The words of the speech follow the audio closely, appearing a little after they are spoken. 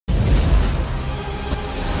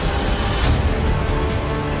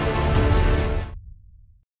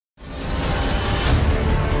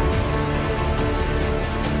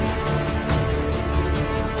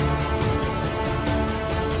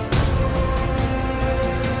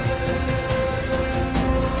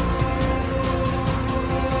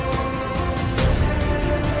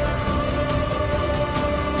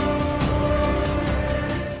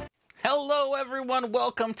and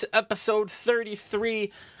welcome to episode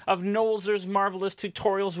 33 of Nolzur's Marvelous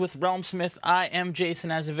Tutorials with RealmSmith. I am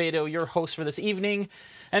Jason Azevedo, your host for this evening,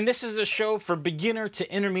 and this is a show for beginner to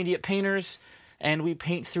intermediate painters, and we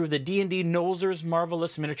paint through the D&D Nolzur's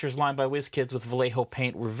Marvelous Miniatures line by WizKids with Vallejo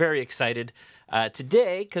paint. We're very excited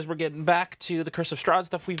today because we're getting back to the Curse of Strahd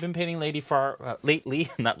stuff we've been painting lately for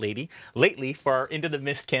our Into the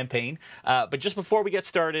Mist campaign. But just before we get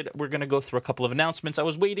started, we're going to go through a couple of announcements. I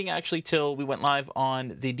was waiting actually till we went live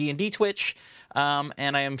on the D&D Twitch,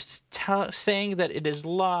 and I am saying that it is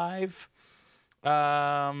live. But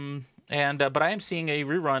I am seeing a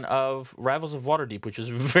rerun of Rivals of Waterdeep, which is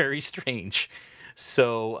very strange.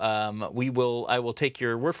 So I will take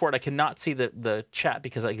your word for it. I cannot see the chat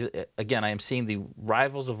because, again, I am seeing the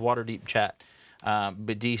Rivals of Waterdeep chat.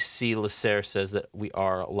 But DC Lacer says that we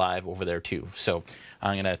are live over there too. So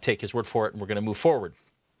I'm going to take his word for it, and we're going to move forward.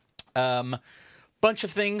 Bunch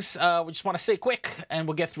of things we just want to say quick, and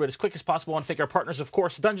we'll get through it as quick as possible. I want to thank our partners, of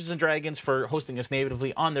course, Dungeons & Dragons, for hosting us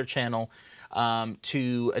natively on their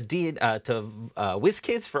to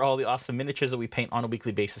WizKids for all the awesome miniatures that we paint on a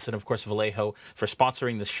weekly basis, and of course Vallejo for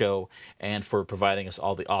sponsoring the show and for providing us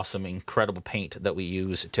all the awesome, incredible paint that we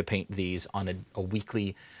use to paint these on a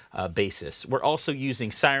weekly basis. We're also using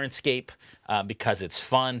Sirenscape because it's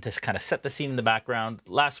fun to kind of set the scene in the background.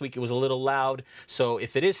 Last week it was a little loud, so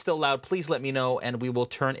if it is still loud, please let me know and we will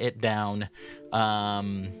turn it down.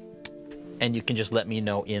 And you can just let me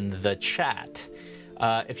know in the chat.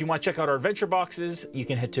 If you want to check out our adventure boxes, you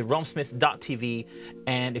can head to realmsmith.tv,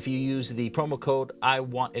 and if you use the promo code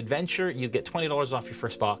IWantAdventure, you get $20 off your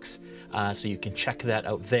first box, so you can check that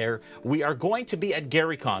out there. We are going to be at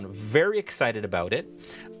GaryCon, very excited about it,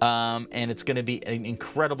 and it's going to be an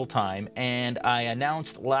incredible time, and I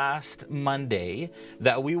announced last Monday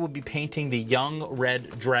that we will be painting the Young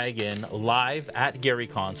Red Dragon live at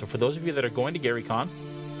GaryCon. So for those of you that are going to GaryCon,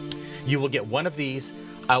 you will get one of these.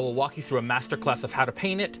 I will walk you through a masterclass of how to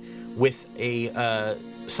paint it with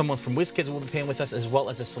someone from WizKids will be painting with us, as well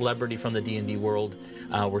as a celebrity from the D&D world.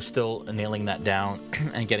 We're still nailing that down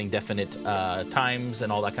and getting definite times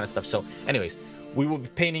and all that kind of stuff. So anyways, we will be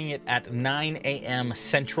painting it at 9 a.m.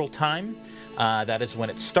 Central Time. That is when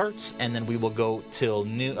it starts, and then we will go till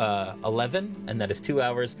 11, and that is 2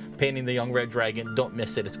 hours, painting the Young Red Dragon. Don't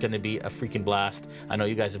miss it. It's going to be a freaking blast. I know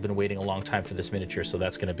you guys have been waiting a long time for this miniature, so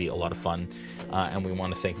that's going to be a lot of fun. And we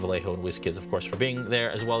want to thank Vallejo and WizKids, of course, for being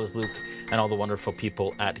there, as well as Luke and all the wonderful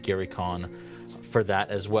people at GaryCon for that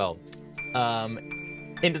as well.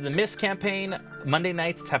 Into the Mist campaign, Monday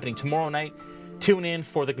nights. It's happening tomorrow night. Tune in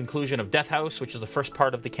for the conclusion of Death House, which is the first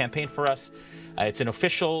part of the campaign for us. It's an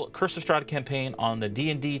official Curse of Strahd campaign on the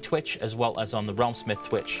D&D Twitch, as well as on the RealmSmith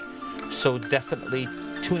Twitch. So definitely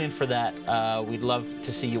tune in for that. We'd love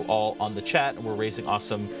to see you all on the chat. We're raising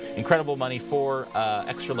awesome, incredible money for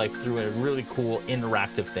Extra Life through a really cool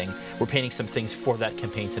interactive thing. We're painting some things for that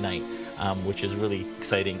campaign tonight, which is really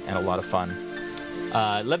exciting and a lot of fun.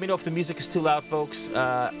 Let me know if the music is too loud, folks.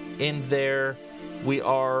 In there, we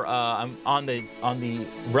are I'm on the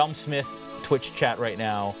RealmSmith Twitch chat right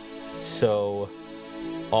now, so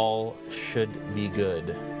all should be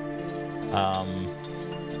good.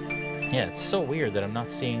 Yeah, it's so weird that I'm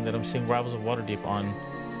seeing Rivals of Waterdeep on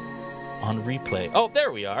replay. Oh,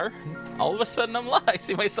 there we are. All of a sudden I'm live. I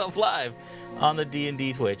see myself live on the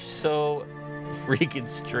D&D Twitch. So freaking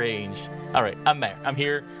strange. All right, I'm there. I'm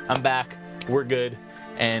here. I'm back. We're good,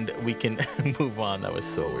 and we can move on. That was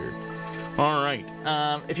so weird. All right.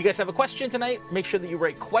 If you guys have a question tonight, make sure that you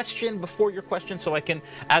write question before your question so I can,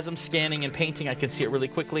 as I'm scanning and painting, I can see it really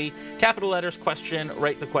quickly. Capital letters, question,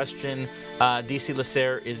 write the question. DC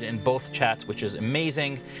Lacer is in both chats, which is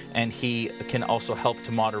amazing, and he can also help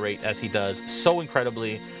to moderate, as he does so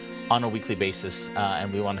incredibly on a weekly basis,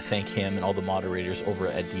 and we want to thank him and all the moderators over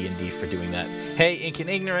at D&D for doing that. Hey, Ink and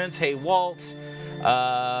Ignorance. Hey, Walt.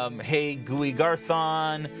 Hey, Gooey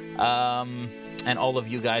Garthon. And all of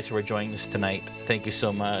you guys who are joining us tonight, thank you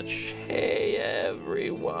so much. Hey,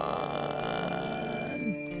 everyone.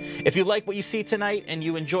 If you like what you see tonight and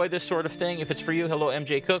you enjoy this sort of thing, if it's for you, hello,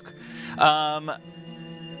 MJ Cook.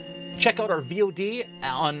 Check out our VOD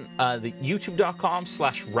on the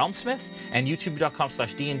youtube.com/RealmSmith and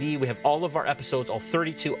youtube.com/D&D. We have all of our episodes, all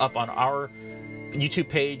 32, up on our YouTube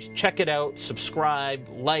page. Check it out, subscribe,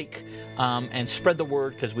 like, and spread the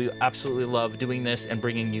word, because we absolutely love doing this and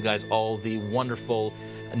bringing you guys all the wonderful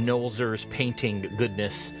Nolzur's painting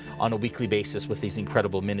goodness on a weekly basis with these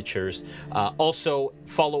incredible miniatures. Also,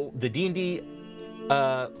 follow the D&D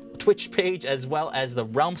Twitch page as well as the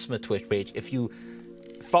RealmSmith Twitch page. If you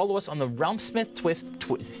follow us on the RealmSmith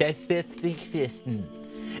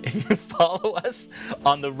if you follow us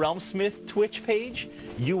on the RealmSmith Twitch page,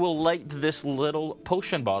 you will light this little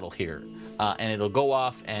potion bottle here. And it'll go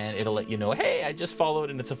off and it'll let you know, hey, I just followed,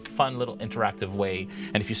 and it's a fun little interactive way.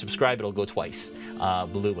 And if you subscribe, it'll go twice,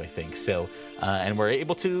 blue, I think. So, and we're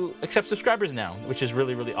able to accept subscribers now, which is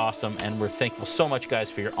really, really awesome. And we're thankful so much, guys,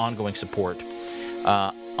 for your ongoing support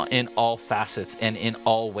in all facets and in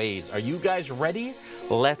all ways. Are you guys ready?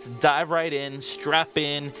 Let's dive right in, strap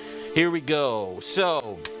in. Here we go.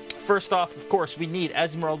 So, first off, of course, we need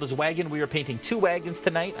Esmeralda's wagon. We are painting 2 wagons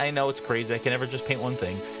tonight. I know it's crazy. I can never just paint one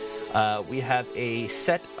thing. We have a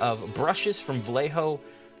set of brushes from Vallejo,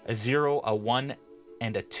 a 0, a 1,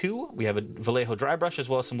 and a 2. We have a Vallejo dry brush as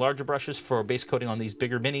well as some larger brushes for base coating on these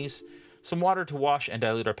bigger minis. Some water to wash and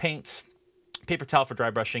dilute our paints. Paper towel for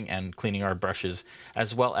dry brushing and cleaning our brushes,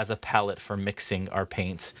 as well as a palette for mixing our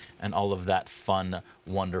paints and all of that fun,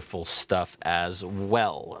 wonderful stuff as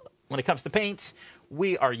well. When it comes to paints,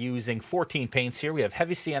 we are using 14 paints here. We have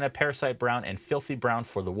Heavy Sienna, Parasite Brown, and Filthy Brown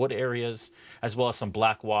for the wood areas, as well as some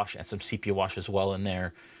black wash and some sepia wash as well in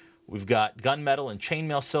there. We've got Gunmetal and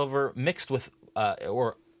Chainmail Silver mixed with,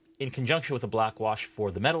 or in conjunction with a black wash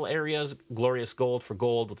for the metal areas, Glorious Gold for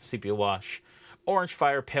gold with the sepia wash, Orange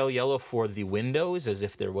Fire Pale Yellow for the windows, as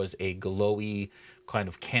if there was a glowy kind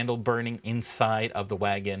of candle burning inside of the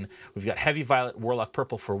wagon. We've got Heavy Violet Warlock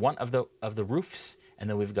Purple for one of the roofs. And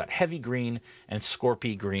then we've got Heavy Green and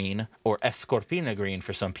Scorpy Green, or Escorpina Green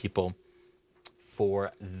for some people,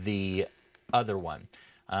 for the other one.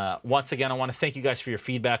 Once again, I want to thank you guys for your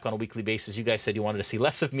feedback on a weekly basis. You guys said you wanted to see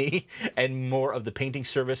less of me and more of the painting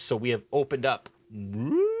service, so we have opened up,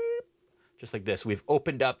 just like this, we've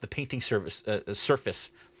opened up the painting service surface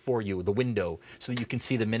for you, the window, so that you can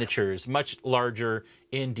see the miniatures much larger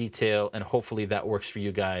in detail, and hopefully that works for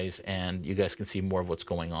you guys and you guys can see more of what's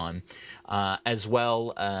going on. As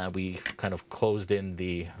well, we kind of closed in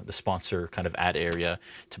the sponsor kind of ad area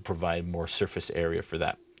to provide more surface area for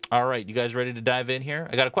that. All right, you guys ready to dive in here?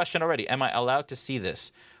 I got a question already. Am I allowed to see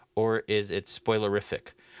this, or is it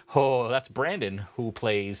spoilerific? Oh, that's Brandon, who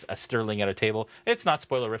plays a Sterling at our table. It's not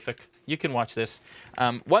spoilerific. You can watch this.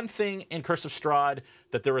 One thing in Curse of Strahd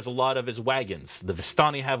that there is a lot of is wagons. The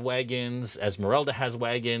Vistani have wagons. Esmeralda has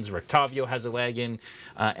wagons. Rectavio has a wagon.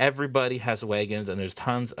 Everybody has wagons, and there's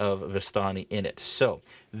tons of Vistani in it. So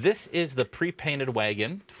this is the pre-painted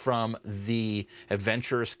wagon from the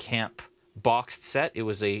Adventurers Camp boxed set. It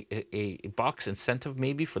was a box incentive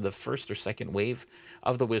maybe for the first or second wave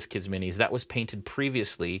of the WizKids minis. That was painted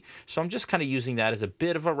previously. So I'm just kind of using that as a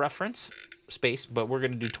bit of a reference space, but we're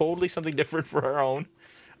going to do totally something different for our own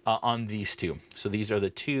on these two. So these are the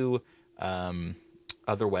 2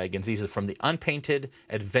 other wagons. These are from the Unpainted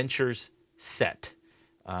Adventures set.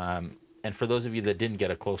 And for those of you that didn't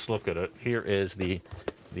get a close look at it, here is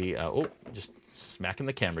oh, just smacking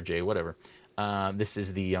the camera, Jay, whatever. This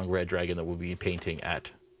is the Young Red Dragon that we'll be painting at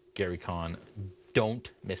GaryCon. Don't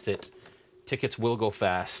miss it. Tickets will go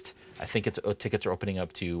fast. I think tickets are opening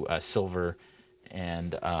up to silver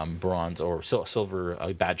and bronze, or silver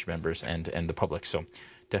badge members and the public. So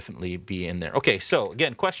definitely be in there. Okay, so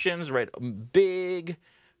again, questions, right? Big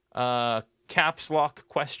caps lock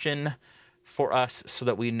question for us so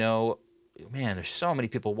that we know. Man, there's so many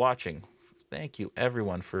people watching. Thank you,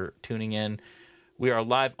 everyone, for tuning in. We are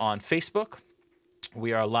live on Facebook.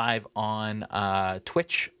 We are live on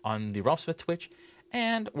Twitch, on the RealmSmith Twitch.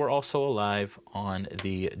 And we're also live on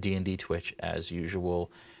the D&D Twitch as usual.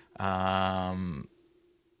 And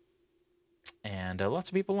lots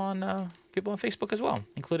of people on Facebook as well,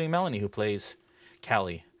 including Melanie, who plays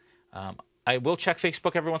Callie. I will check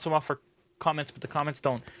Facebook every once in a while for comments, but the comments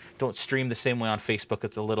don't stream the same way on Facebook.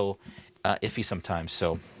 It's a little iffy sometimes,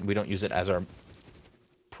 so we don't use it as our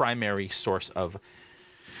primary source of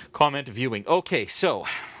comment viewing. Okay, so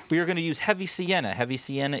we are going to use Heavy Sienna. Heavy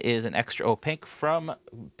Sienna is an extra opaque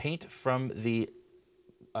paint from the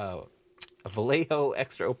Vallejo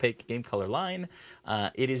extra opaque game color line.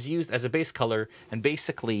 It is used as a base color, and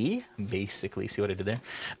basically, see what I did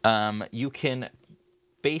there? You can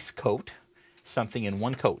base coat something in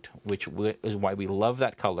one coat, which is why we love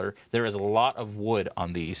that color. There is a lot of wood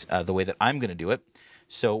on these, the way that I'm going to do it.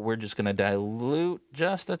 So we're just going to dilute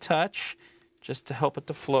just a touch, just to help it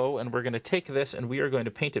to flow, and we're going to take this and we are going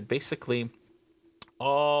to paint it basically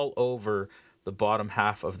all over the bottom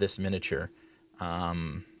half of this miniature.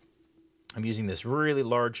 I'm using this really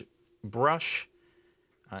large brush.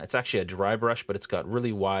 It's actually a dry brush, but it's got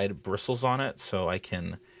really wide bristles on it, so I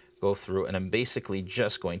can go through, and I'm basically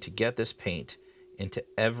just going to get this paint into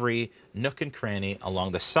every nook and cranny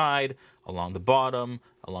along the side, along the bottom,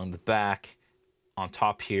 along the back, on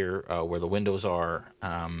top here where the windows are,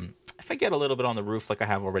 If I get a little bit on the roof like I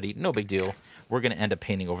have already, no big deal. We're going to end up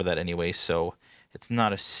painting over that anyway, so it's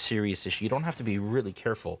not a serious issue. You don't have to be really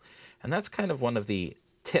careful. And that's kind of one of the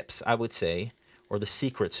tips, I would say, or the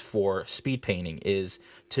secrets for speed painting, is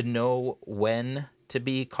to know when to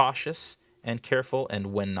be cautious and careful and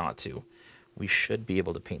when not to. We should be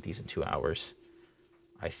able to paint these in 2 hours.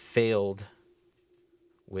 I failed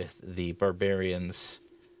with the Barbarians.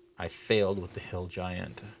 I failed with the Hill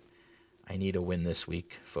Giant. I need a win this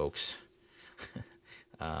week, folks.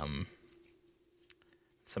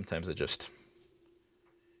 Sometimes I just,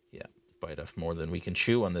 bite off more than we can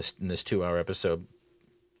chew on this 2-hour episode.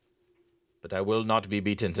 But I will not be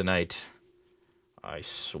beaten tonight. I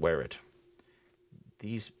swear it.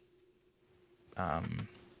 These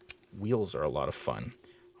wheels are a lot of fun.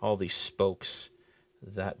 All these spokes,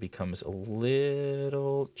 that becomes a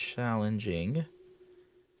little challenging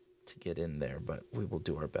to get in there, but we will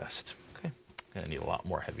do our best. Okay, gonna need a lot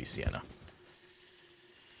more heavy sienna.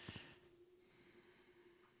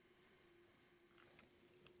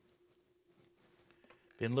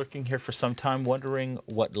 Been lurking here for some time, wondering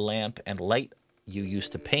what lamp and light you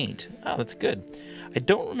used to paint. Oh, that's good. I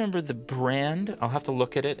don't remember the brand. I'll have to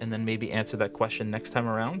look at it and then maybe answer that question next time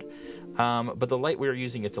around. But the light we were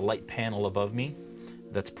using, it's a light panel above me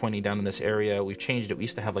that's pointing down in this area. We've changed it. We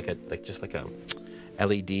used to have just like a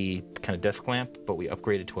LED kind of desk lamp, but we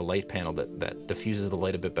upgraded to a light panel that diffuses the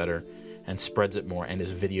light a bit better and spreads it more and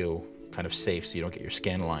is video kind of safe, so you don't get your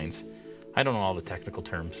scan lines. I don't know all the technical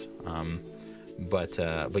terms. But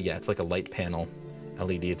yeah, it's like a light panel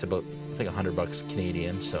LED. It's about, I think, $100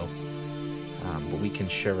 Canadian. So, but we can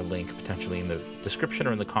share a link potentially in the description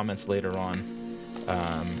or in the comments later on.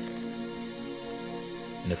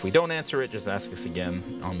 And if we don't answer it, just ask us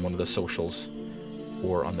again on one of the socials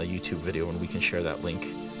or on the YouTube video, and we can share that link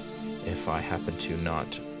if I happen to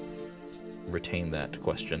not retain that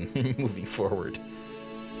question moving forward.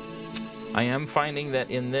 I am finding that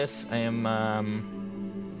in this, I am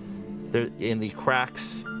there in the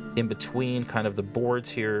cracks in between kind of the boards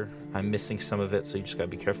here, I'm missing some of it, so you just gotta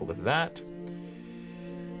be careful with that.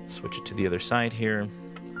 Switch it to the other side here.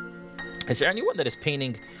 Is there anyone that is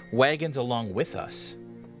painting wagons along with us?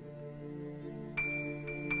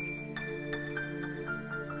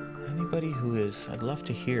 Anybody who is, I'd love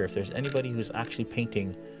to hear if there's anybody who's actually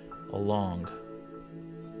painting along.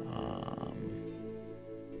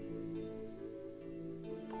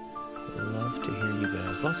 Love to hear you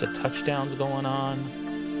guys. Lots of touchdowns going on.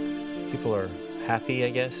 People are happy, I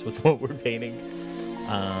guess, with what we're painting.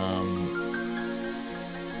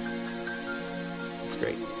 It's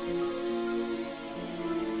great.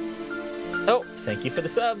 Oh, thank you for the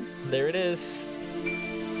sub. There it is.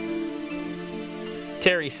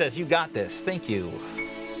 Terry says, you got this. Thank you.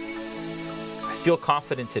 I feel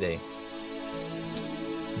confident today.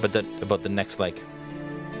 But about the next,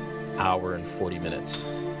 hour and 40 minutes.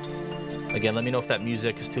 Again, let me know if that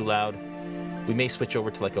music is too loud. We may switch over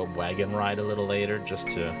to, a wagon ride a little later, just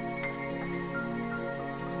to...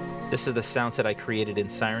 This is the sound set I created in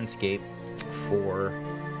Sirenscape for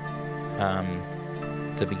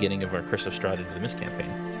the beginning of our Curse of Strahd into the Mist campaign.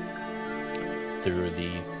 Through the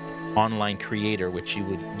online creator, which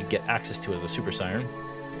you get access to as a Super Siren.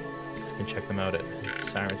 You guys can check them out at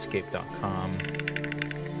sirenscape.com.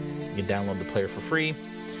 You can download the player for free,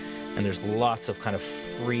 and there's lots of kind of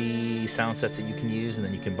free sound sets that you can use, and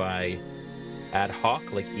then you can buy ad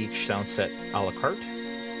hoc, like each sound set a la carte,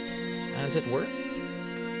 as it were.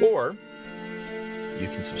 Or you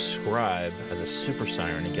can subscribe as a Super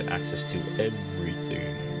Siren and get access to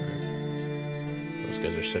everything. Those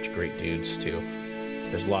guys are such great dudes too.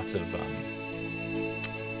 There's lots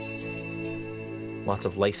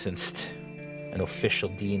of licensed and official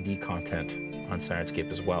D&D content on Sirenscape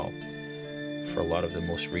as well for a lot of the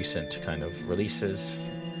most recent kind of releases.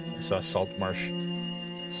 I saw Saltmarsh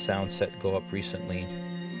sound set go up recently.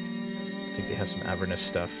 I think they have some Avernus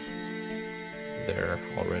stuff there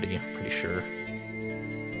already, I'm pretty sure.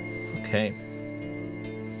 Okay.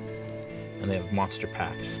 And they have monster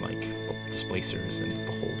packs like Displacers and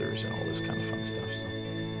Beholders and all this kind of fun stuff, so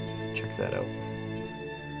check that out.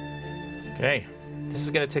 Okay, this is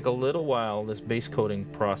going to take a little while, this base coating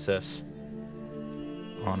process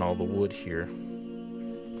on all the wood here.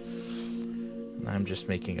 And I'm just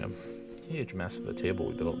making a huge mess of the table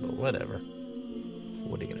we built, but whatever.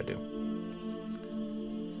 What are you going to do?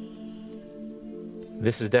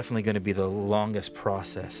 This is definitely going to be the longest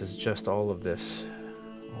process, is just all of this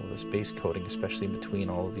base coating, especially in between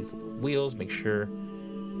all of these wheels. Make sure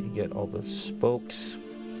you get all the spokes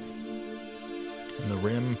and the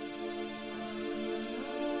rim.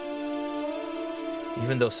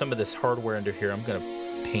 Even though some of this hardware under here I'm going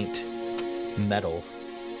to paint metal.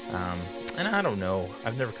 And I don't know.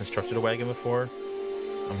 I've never constructed a wagon before.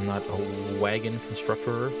 I'm not a wagon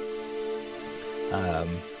constructor.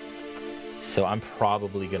 So I'm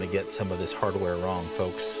probably going to get some of this hardware wrong,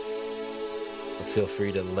 folks. So feel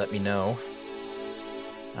free to let me know.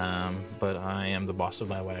 But I am the boss of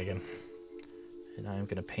my wagon. And I'm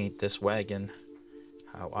going to paint this wagon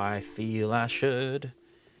how I feel I should.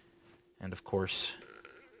 And of course,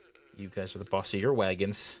 you guys are the boss of your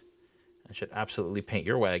wagons. I should absolutely paint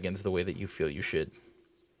your wagons the way that you feel you should.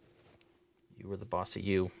 You are the boss of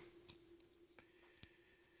you.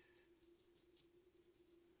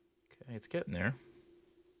 Okay, it's getting there.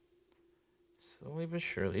 Slowly but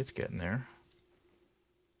surely, it's getting there.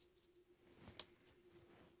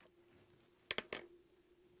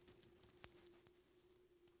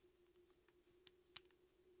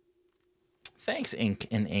 Thanks, Ink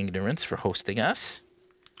and Ignorance, for hosting us.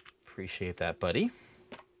 Appreciate that, buddy.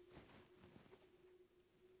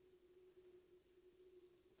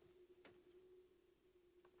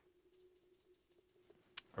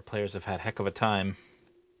 Our players have had a heck of a time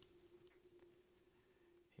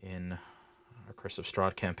in our Curse of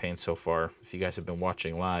Strahd campaign so far. If you guys have been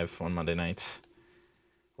watching live on Monday nights,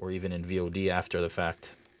 or even in VOD after the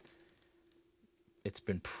fact, it's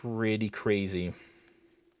been pretty crazy. I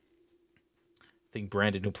think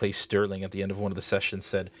Brandon, who plays Sterling at the end of one of the sessions,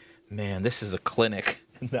 said, "Man, this is a clinic."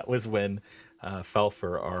 And that was when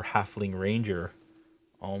Felfer, our Halfling Ranger,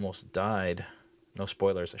 almost died. No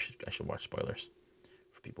spoilers. I should watch spoilers.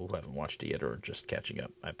 People who haven't watched it yet or just catching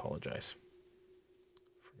up, I apologize.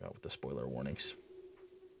 Forgot with the spoiler warnings.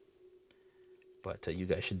 But you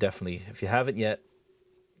guys should definitely, if you haven't yet,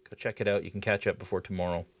 go check it out. You can catch up before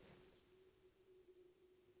tomorrow.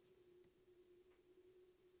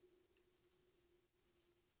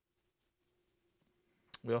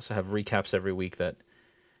 We also have recaps every week that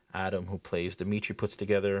Adam, who plays Dimitri, puts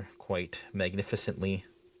together quite magnificently.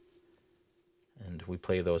 And we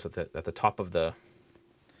play those at the top of the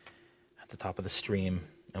stream,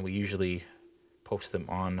 and we usually post them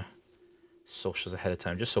on socials ahead of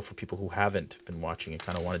time, just so for people who haven't been watching and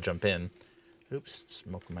kind of want to jump in. Oops,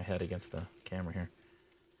 smoking my head against the camera here.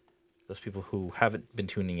 Those people who haven't been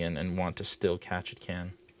tuning in and want to still catch it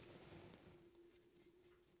can.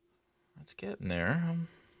 It's getting there. I'm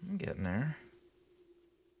getting there.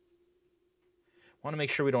 Want to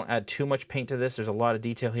make sure we don't add too much paint to this. There's a lot of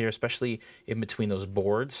detail here, especially in between those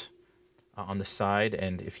boards on the side,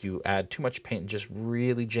 and if you add too much paint and just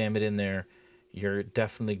really jam it in there, you're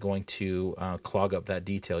definitely going to clog up that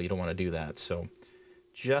detail. You don't want to do that. So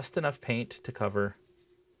just enough paint to cover,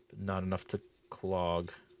 but not enough to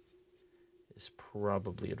clog is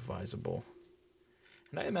probably advisable.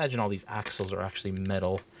 And I imagine all these axles are actually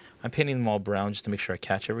metal. I'm painting them all brown just to make sure I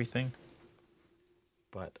catch everything,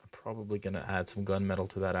 but I'm probably going to add some gunmetal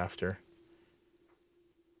to that after.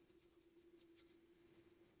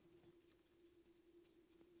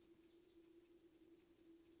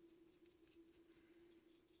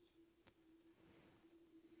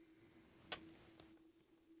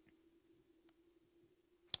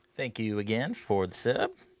 Thank you again for the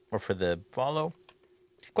sub, or for the follow.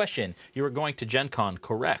 Question, you were going to Gen Con,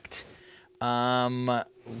 correct? Well,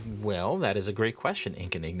 that is a great question,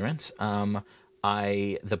 Ink and Ignorance.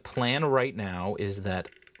 The plan right now is that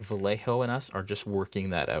Vallejo and us are just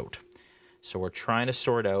working that out. So we're trying to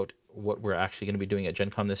sort out what we're actually going to be doing at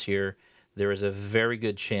Gen Con this year. There is a very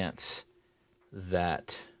good chance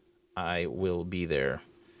that I will be there.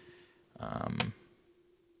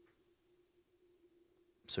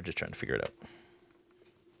 So just trying to figure it out.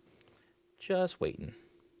 Just waiting.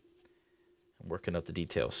 I'm working out the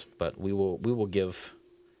details, but we will give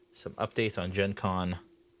some updates on Gen Con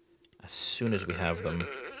as soon as we have them.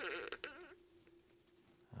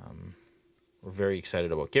 We're very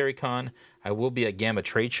excited about GaryCon. I will be at Gamma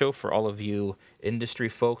Trade Show for all of you industry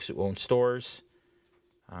folks who own stores.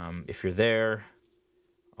 If you're there,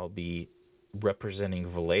 I'll be representing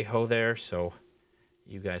Vallejo there, so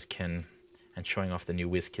you guys can, and showing off the new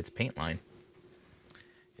WizKids paint line.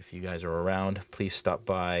 If you guys are around, please stop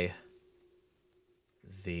by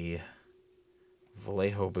the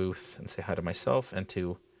Vallejo booth and say hi to myself and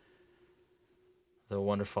to the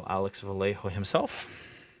wonderful Alex Vallejo himself.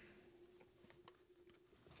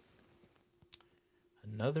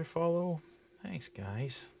 Another follow. Thanks,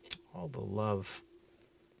 guys. All the love.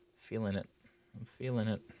 Feeling it. I'm feeling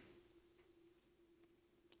it.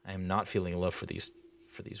 I am not feeling love for these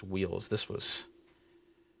wheels. This was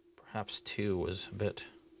perhaps 2 was a bit.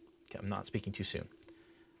 Okay, I'm not speaking too soon.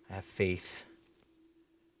 I have faith.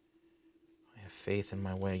 I have faith in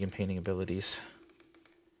my wagon painting abilities.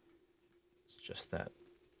 It's just that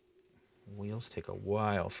Wheels take a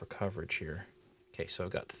while for coverage here. Okay, so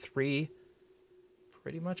I've got 3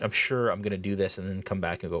 pretty much. I'm sure I'm going to do this and then come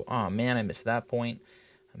back and go, oh man, I missed that point.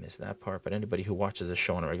 I missed that part. But anybody who watches this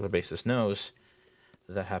show on a regular basis knows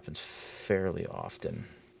that that happens fairly often.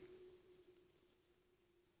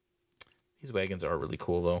 These wagons are really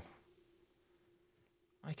cool, though.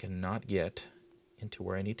 I cannot get into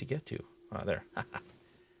where I need to get to. Ah, there.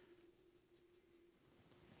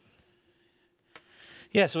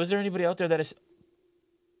 Yeah, so is there anybody out there that is...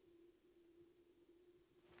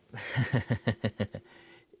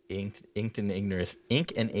 Ink and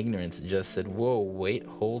Ignorance just said, whoa, wait,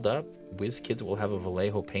 hold up. WizKids will have a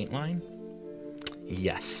Vallejo paint line?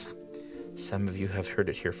 Yes. Some of you have heard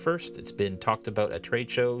it here first. It's been talked about at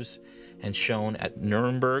trade shows and shown at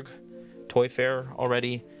Nuremberg Toy Fair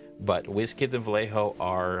already. But WizKids and Vallejo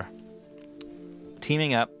are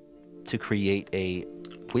teaming up to create a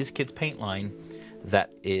WizKids paint line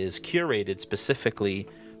that is curated specifically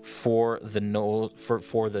for the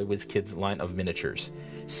WizKids line of miniatures.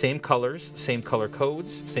 Same colors, same color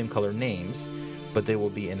codes, same color names, but they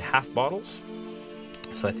will be in half bottles.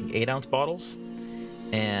 So I think 8-ounce bottles,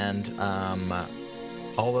 and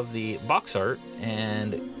all of the box art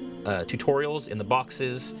and tutorials in the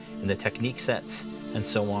boxes, in the technique sets, and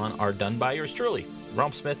so on are done by yours truly,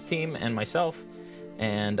 RealmSmith team and myself.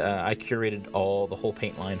 And I curated the whole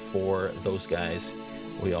paint line for those guys.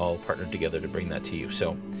 We all partnered together to bring that to you.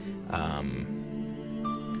 So,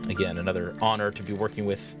 again, another honor to be working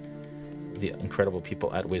with the incredible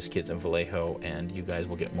people at WizKids and Vallejo, and you guys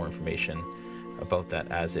will get more information about that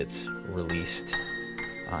as it's released.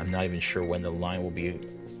 I'm not even sure when the line will be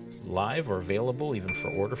live or available, even for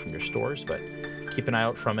order from your stores, but keep an eye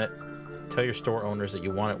out from it. Tell your store owners that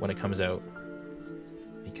you want it when it comes out,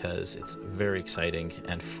 because it's very exciting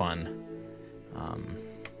and fun.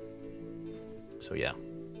 So yeah.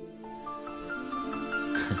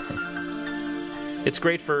 It's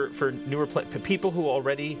great for newer people who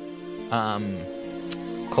already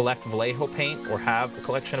collect Vallejo paint or have a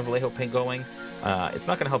collection of Vallejo paint going. It's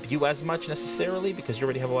not going to help you as much necessarily because you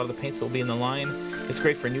already have a lot of the paints that will be in the line. It's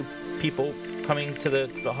great for new people coming to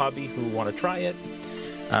the hobby who want to try it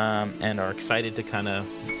and are excited to kind of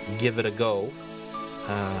give it a go.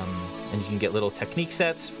 And you can get little technique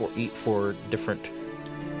sets for different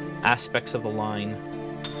aspects of the line,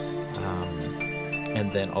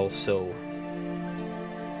 and then also,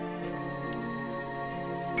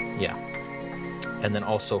 yeah, and then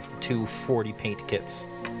also 2 40 paint kits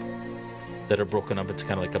that are broken up into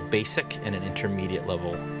kind of like a basic and an intermediate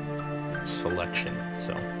level selection.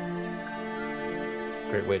 So,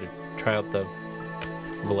 great way to try out the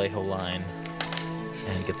Vallejo line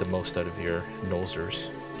and get the most out of your Nolzurs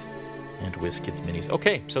and WizKids minis.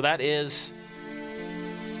 Okay, so that is,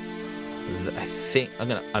 I think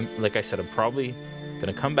I'm like I said, I'm probably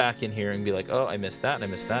gonna come back in here and be like, oh, I missed that, I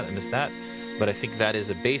missed that, I missed that. But I think that is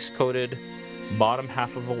a base coated bottom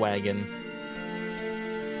half of a wagon.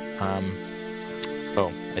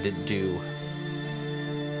 Oh, I didn't do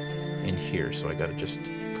in here, so I gotta just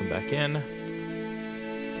come back in.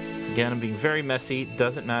 Again, I'm being very messy.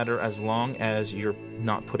 Doesn't matter as long as you're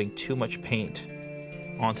not putting too much paint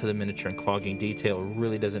onto the miniature and clogging detail. It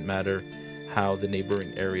really doesn't matter how the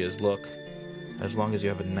neighboring areas look, as long as you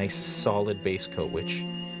have a nice solid base coat, which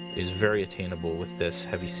is very attainable with this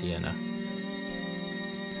heavy sienna.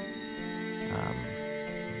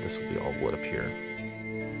 This will be all wood up here.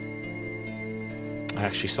 I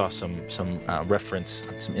actually saw some reference,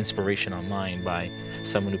 some inspiration online by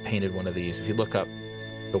someone who painted one of these. If you look up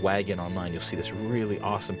the wagon online, you'll see this really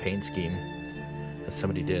awesome paint scheme that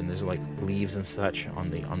somebody did, and there's like leaves and such on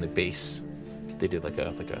the base. They did like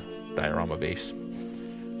a diorama base.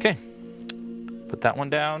 Okay, put that one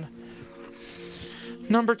down.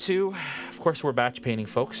 Number 2, of course, we're batch painting,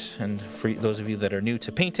 folks. And for those of you that are new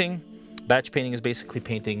to painting, batch painting is basically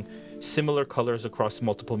painting similar colors across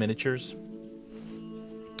multiple miniatures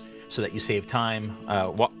so that you save time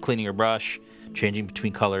cleaning your brush, changing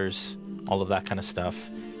between colors, all of that kind of stuff,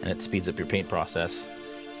 and it speeds up your paint process.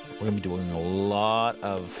 We're going to be doing a lot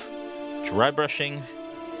of dry brushing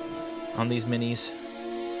on these minis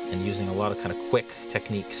and using a lot of kind of quick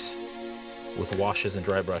techniques with washes and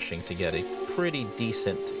dry brushing to get a pretty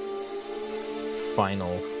decent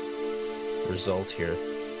final result here.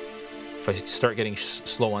 If I start getting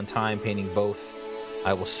slow on time painting both,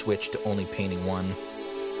 I will switch to only painting one.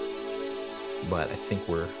 But I think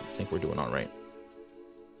we're doing all right.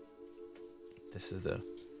 This is the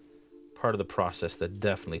part of the process that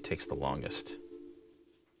definitely takes the longest.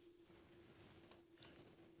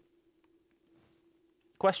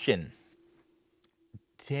 Question.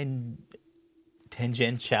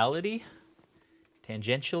 Tangentiality?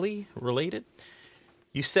 tangentially related.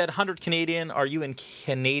 You said 100 Canadian. Are you in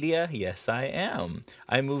Canada? Yes, I am.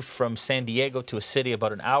 I moved from San Diego to a city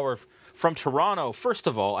about an hour from Toronto. First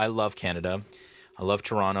of all, I love Canada. I love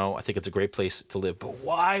Toronto. I think it's a great place to live. But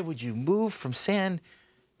why would you move from San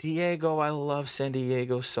Diego? I love San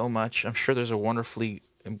Diego so much. I'm sure there's a wonderfully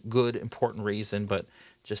good, important reason, but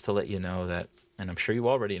just to let you know that, and I'm sure you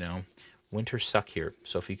already know, winters suck here.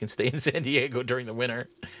 So if you can stay in San Diego during the winter,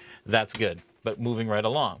 that's good. But moving right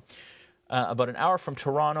along. About an hour from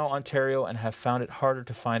Toronto, Ontario, and have found it harder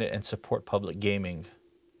to find it and support public gaming.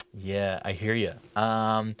 Yeah, I hear you.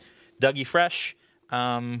 Dougie Fresh,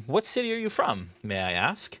 what city are you from, may I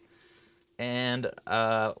ask? And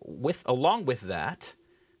along with that,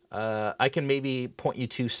 I can maybe point you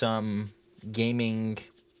to some gaming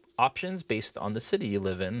options based on the city you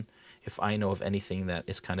live in, if I know of anything that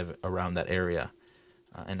is kind of around that area.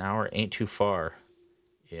 An hour ain't too far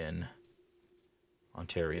in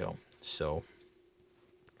Ontario. So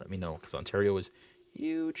let me know, because Ontario is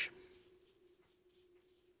huge.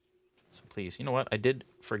 So please, you know what? I did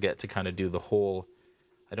forget to kind of do the whole,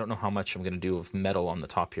 I don't know how much I'm going to do of metal on the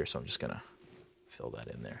top here, so I'm just going to fill that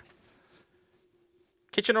in there.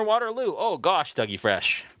 Kitchener-Waterloo. Oh, gosh, Dougie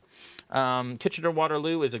Fresh.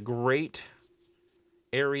 Kitchener-Waterloo is a great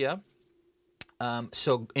area.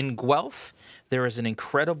 So in Guelph, there is an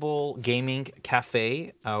incredible gaming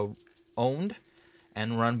cafe owned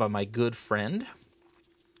and run by my good friend,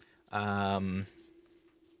 Tommy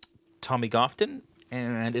Gofton,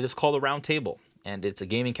 and it is called the Round Table. And it's a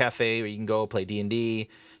gaming cafe where you can go play D&D,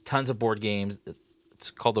 tons of board games. It's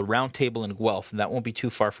called the Round Table in Guelph, and that won't be too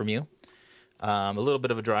far from you. A little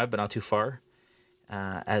bit of a drive, but not too far.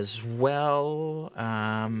 As well,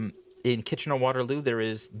 in Kitchener-Waterloo, there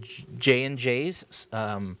is J&J's,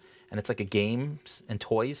 and it's like a games and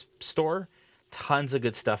toys store. Tons of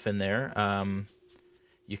good stuff in there.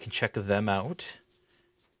 You can check them out.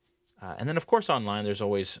 And then, of course, online, there's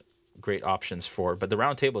always great options for it. But the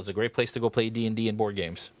Round Table is a great place to go play D&D and board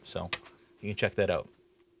games. So you can check that out.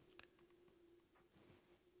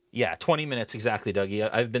 Yeah, 20 minutes exactly, Dougie.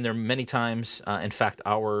 I've been there many times. In fact,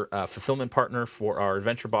 our fulfillment partner for our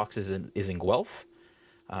adventure boxes is in Guelph.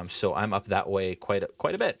 So I'm up that way quite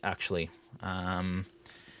a bit, actually.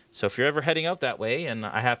 So if you're ever heading out that way and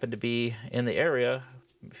I happen to be in the area,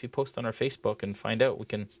 if you post on our Facebook and find out, we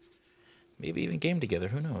can maybe even game together.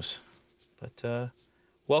 Who knows? But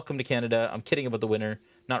welcome to Canada. I'm kidding about the winter.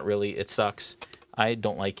 Not really. It sucks. I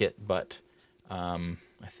don't like it, but I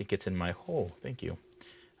think it's in my thank you.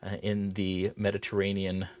 In the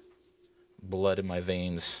Mediterranean blood in my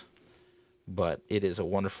veins. But it is a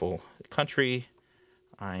wonderful country.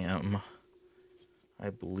 I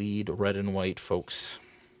bleed red and white, folks.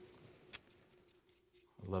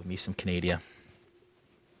 I love me some Canada.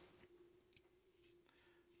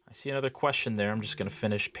 I see another question there. I'm just going to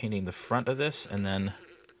finish painting the front of this, and then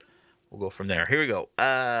we'll go from there. Here we go.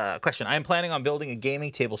 Question. I am planning on building a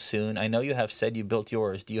gaming table soon. I know you have said you built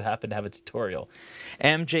yours. Do you happen to have a tutorial?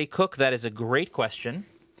 MJ Cook, that is a great question.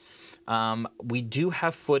 We do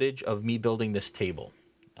have footage of me building this table.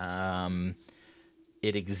 It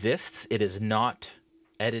exists. It is not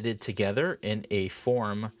edited together in a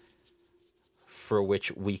form for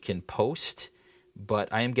which we can post, but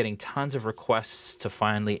I am getting tons of requests to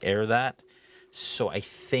finally air that. So I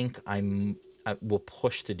think I will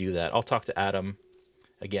push to do that. I'll talk to Adam,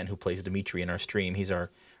 again, who plays Dimitri in our stream. He's our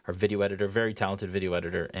video editor, very talented video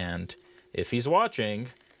editor. And if he's watching,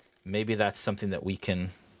 maybe that's something that we can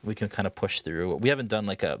kind of push through. We haven't done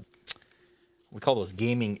like we call those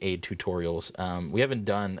gaming aid tutorials. We haven't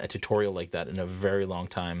done a tutorial like that in a very long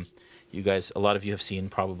time. You guys, a lot of you have seen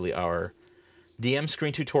probably our DM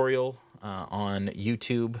screen tutorial on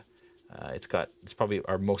YouTube. It's probably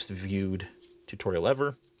our most viewed tutorial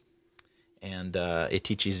ever. And it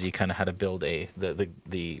teaches you kind of how to build the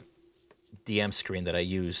DM screen that I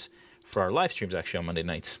use for our live streams, actually, on Monday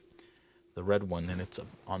nights. The red one, and it's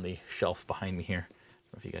on the shelf behind me here. I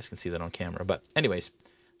don't know if you guys can see that on camera. But anyways,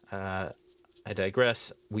 I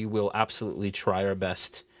digress. We will absolutely try our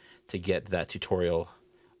best to get that tutorial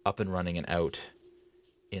up and running and out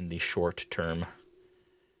in the short-term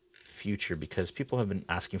future, because people have been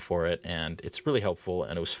asking for it, and it's really helpful,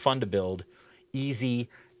 and it was fun to build, easy,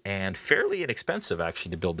 and fairly inexpensive,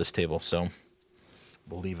 actually, to build this table. So,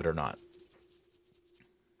 believe it or not.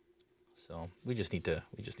 So we just need to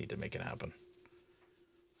make it happen.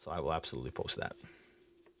 So I will absolutely post that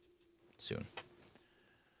soon.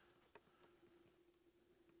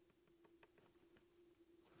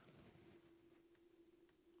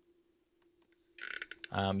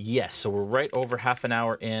 Yes, so we're right over half an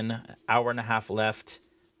hour in, hour and a half left.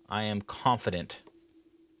 I am confident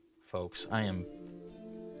folks. I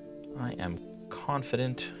am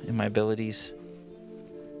confident in my abilities.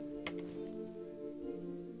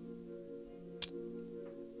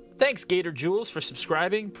 Thanks, Gator Jules, for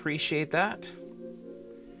subscribing. Appreciate that.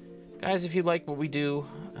 Guys, if you like what we do,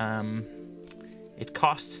 it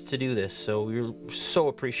costs to do this, so we so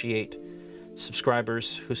appreciate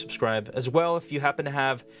subscribers who subscribe. As well, if you happen to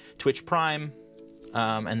have Twitch Prime,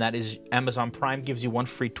 and that is Amazon Prime gives you 1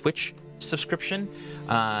 free Twitch subscription.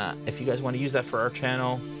 If you guys want to use that for our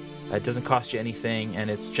channel, it doesn't cost you anything,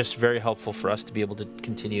 and it's just very helpful for us to be able to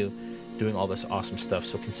continue doing all this awesome stuff.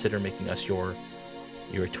 So consider making us your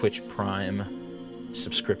Twitch Prime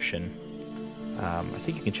subscription. I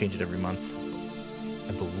think you can change it every month,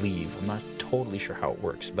 I believe. I'm not totally sure how it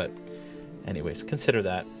works, but anyways, consider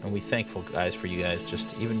that. And we're thankful, guys, for you guys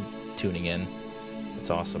just even tuning in. It's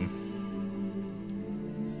awesome.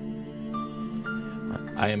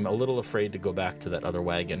 I am a little afraid to go back to that other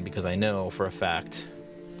wagon because I know for a fact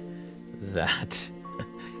that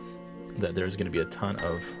that there's going to be a ton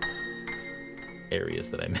of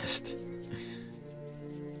areas that I missed.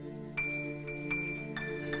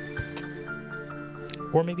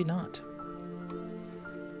 Or maybe not.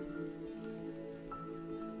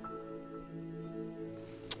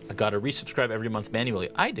 I gotta resubscribe every month manually.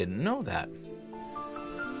 I didn't know that.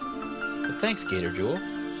 But thanks, Gator Jewel,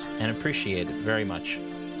 and appreciate it very much.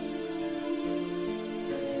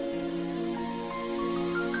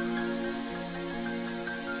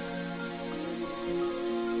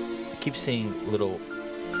 I keep seeing little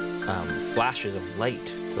flashes of light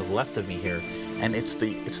to the left of me here, and it's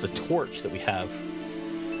the torch that we have.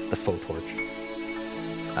 The faux torch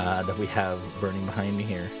that we have burning behind me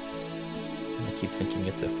here. And I keep thinking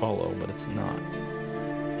it's a follow, but it's not.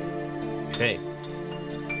 Okay.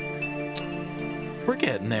 We're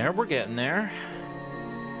getting there. We're getting there.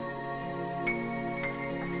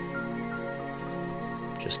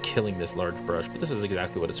 Just killing this large brush, but this is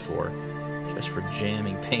exactly what it's for. Just for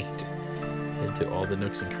jamming paint into all the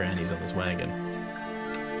nooks and crannies on this wagon.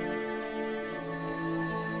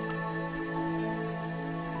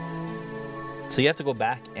 So you have to go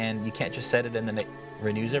back, and you can't just set it and then it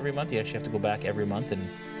renews every month. You actually have to go back every month and...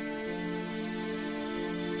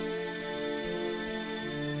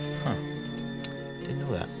 Huh. Didn't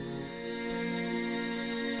know that.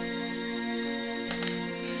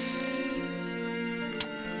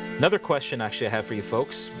 Another question actually I have for you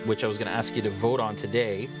folks, which I was going to ask you to vote on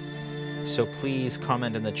today. So please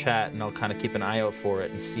comment in the chat, and I'll kind of keep an eye out for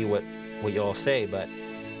it and see what you all say. But...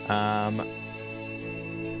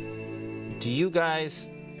 do you guys,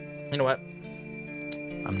 you know what?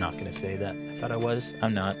 I'm not going to say that. I thought I was.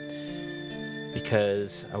 I'm not.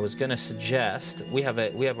 Because I was going to suggest, we have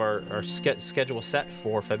our schedule set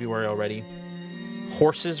for February already.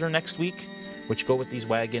 Horses are next week, which go with these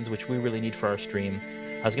wagons, which we really need for our stream.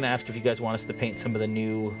 I was going to ask if you guys want us to paint some of the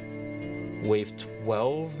new Wave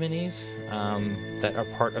 12 minis that are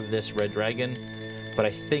part of this Red Dragon. But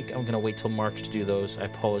I think I'm going to wait till March to do those. I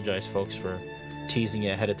apologize, folks, for teasing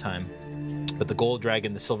you ahead of time. But the Gold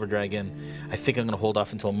Dragon, the Silver Dragon, I think I'm going to hold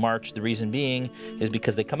off until March. The reason being is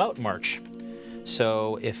because they come out in March.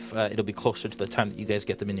 So if it'll be closer to the time that you guys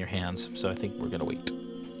get them in your hands. So I think we're going to wait.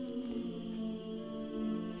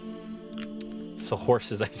 So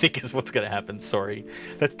horses, I think, is what's going to happen. Sorry.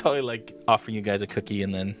 That's totally like offering you guys a cookie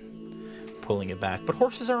and then pulling it back. But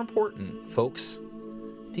horses are important, folks.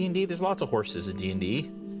 D&D, there's lots of horses in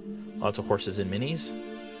D&D. Lots of horses in minis.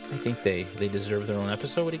 I think they deserve their own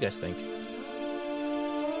episode. What do you guys think?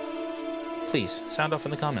 Please, sound off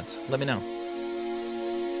in the comments. Let me know.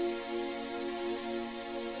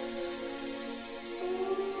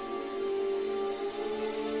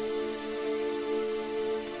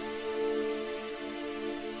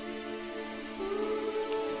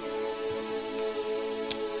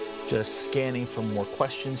 Just scanning for more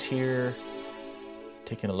questions here.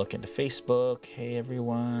 Taking a look into Facebook. Hey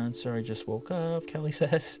everyone, sorry I just woke up, Kelly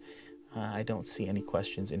says. I don't see any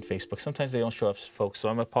questions in Facebook. Sometimes they don't show up, folks, so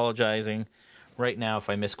I'm apologizing right now if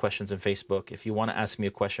I miss questions in Facebook. If you want to ask me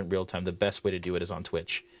a question real time, the best way to do it is on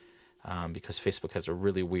Twitch, because Facebook has a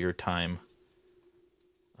really weird time,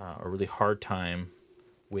 a really hard time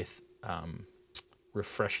with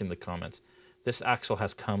refreshing the comments. This axle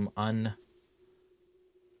has come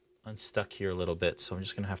unstuck here a little bit, so I'm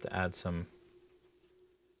just going to have to add some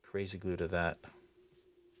crazy glue to that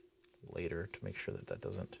later to make sure that that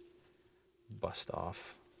doesn't bust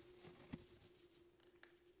off.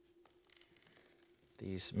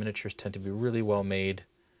 These miniatures tend to be really well made,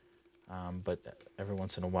 but every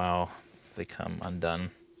once in a while they come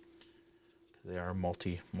undone. They are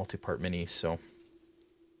multi-part minis, so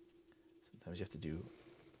sometimes you have to do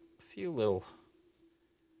a few little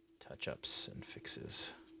touch-ups and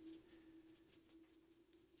fixes.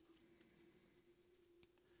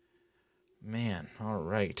 Man, all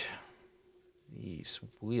right. These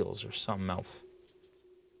wheels are something else.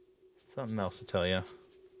 Something else to tell you.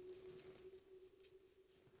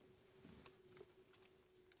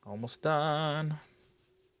 Almost done.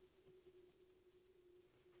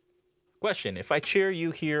 Question: if I cheer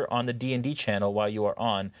you here on the D&D channel while you are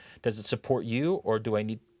on, does it support you, or do I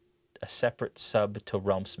need a separate sub to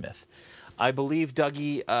RealmSmith? I believe,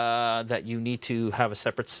 Dougie, that you need to have a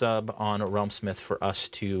separate sub on RealmSmith for us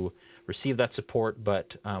to receive that support,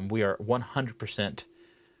 but we are 100%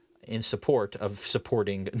 in support of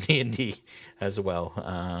supporting D&D as well.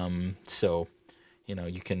 So, you know,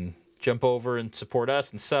 you can jump over and support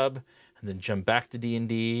us and sub, and then jump back to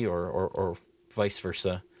D&D, or vice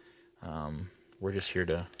versa. We're just here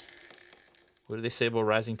to... What do they say about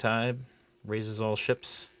rising tide? Raises all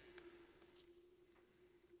ships.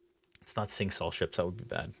 It's not sinks all ships. That would be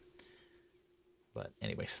bad. But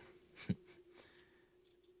anyways.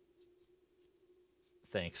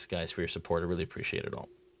 Thanks, guys, for your support. I really appreciate it all.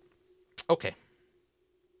 Okay.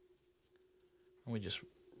 We just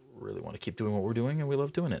really want to keep doing what we're doing, and we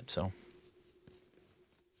love doing it, so.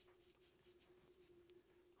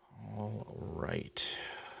 All right.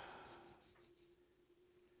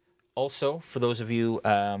 Also, for those of you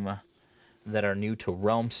that are new to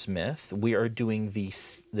RealmSmith, we are doing the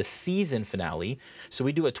season finale. So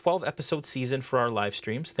we do a 12-episode season for our live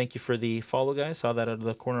streams. Thank you for the follow, guys. Saw that out of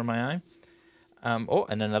the corner of my eye. Oh,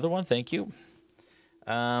 and another one. Thank you.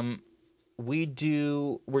 We're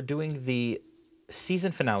doing the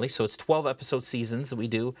season finale, so it's 12-episode seasons that we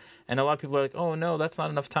do. And a lot of people are like, oh, no, that's not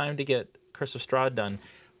enough time to get Curse of Strahd done.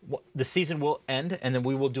 The season will end, and then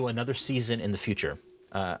we will do another season in the future.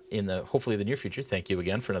 Hopefully the near future. Thank you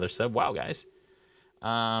again for another sub. Wow, guys.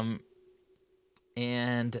 And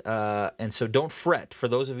so don't fret. For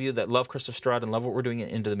those of you that love Curse of Strahd and love what we're doing in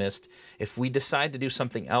Into the Mist, if we decide to do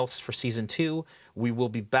something else for season 2, we will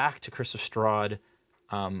be back to Curse of Strahd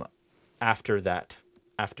after that,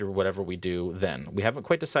 after whatever we do then. We haven't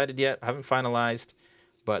quite decided yet, haven't finalized,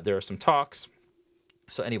 but there are some talks.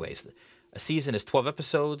 So anyways, a season is 12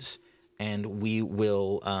 episodes, and we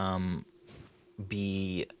will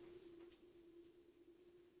be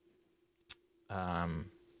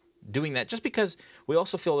doing that just because we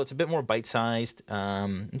also feel it's a bit more bite-sized,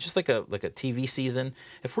 just like a TV season.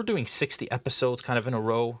 If we're doing 60 episodes kind of in a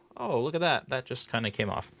row, oh, look at that just kind of came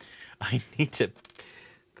off. I need to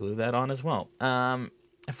glue that on as well.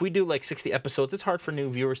 If we do like 60 episodes, it's hard for new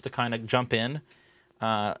viewers to kind of jump in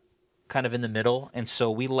kind of in the middle, and so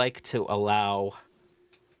we like to allow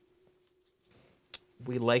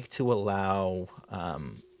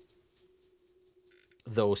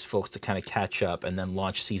those folks to kind of catch up and then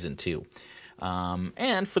launch season 2.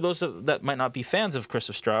 And for those that might not be fans of Curse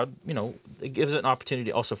of Strahd, you know, it gives it an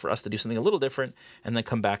opportunity also for us to do something a little different and then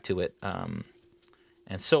come back to it, and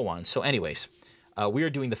so on. So anyways, we are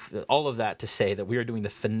doing all of that to say that we are doing the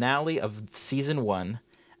finale of season 1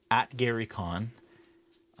 at GaryCon.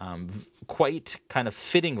 Quite kind of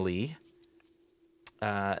fittingly,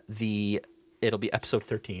 it'll be episode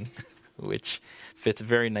 13, which fits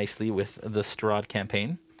very nicely with the Strahd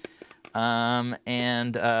campaign.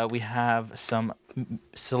 And we have some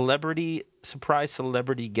surprise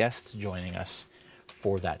celebrity guests joining us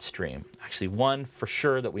for that stream. Actually, one for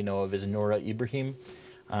sure that we know of is Nora Ibrahim,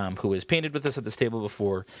 who has painted with us at this table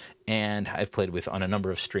before, and I've played with on a number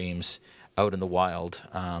of streams out in the wild.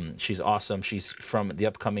 She's awesome. She's from the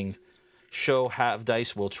upcoming show Have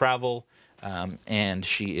Dice Will Travel, and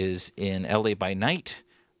she is in LA by Night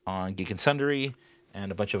on Geek and Sundry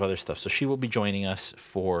and a bunch of other stuff. So she will be joining us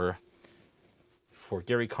for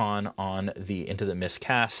GaryCon on the Into the Mist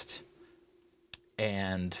cast,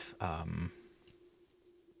 and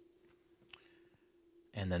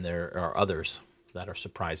then there are others that are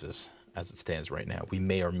surprises as it stands right now. We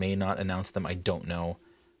may or may not announce them. I don't know.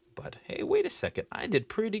 But hey, wait a second. I did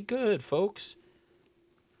pretty good, folks.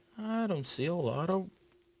 I don't see a lot of...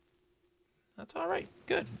 That's all right.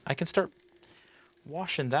 Good. I can start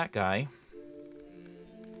washing that guy.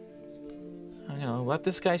 I'm going to let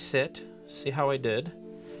this guy sit. See how I did.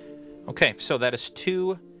 Okay, so that is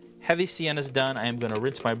 2 heavy siennas done. I am going to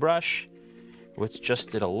rinse my brush, which just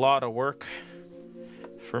did a lot of work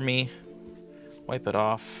for me. Wipe it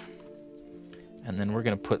off. And then we're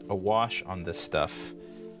going to put a wash on this stuff.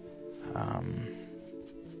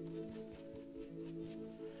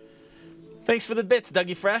 Thanks for the bits,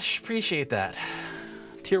 Dougie Fresh. Appreciate that.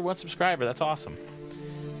 Tier 1 subscriber. That's awesome.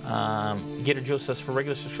 Gator Joe says, for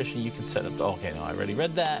regular subscription, you can set up... okay, no, I already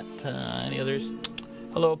read that. Any others?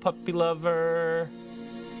 Hello, puppy lover.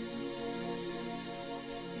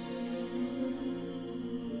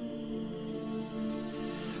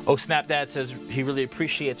 Oh, Snapdad says he really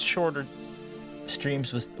appreciates shorter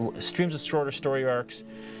streams with shorter story arcs.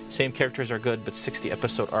 Same characters are good, but 60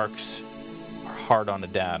 episode arcs are hard on a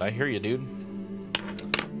dad. I hear you, dude.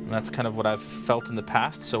 And that's kind of what I've felt in the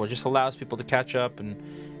past. So it just allows people to catch up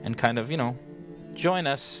and kind of, you know, join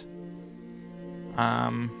us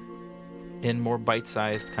in more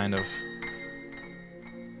bite-sized kind of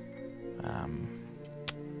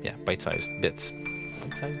yeah, bite-sized bits.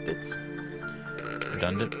 Bite-sized bits.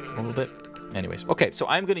 Redundant a little bit. Anyways, okay, so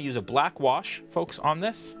I'm going to use a black wash, folks, on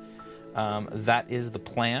this. That is the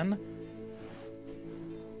plan.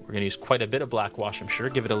 We're going to use quite a bit of black wash, I'm sure.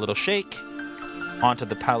 Give it a little shake. Onto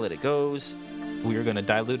the palette it goes. We are going to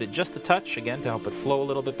dilute it just a touch, again, to help it flow a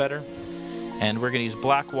little bit better. And we're going to use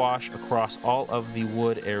black wash across all of the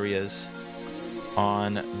wood areas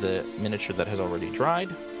on the miniature that has already dried.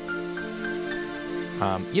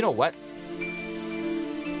 You know what?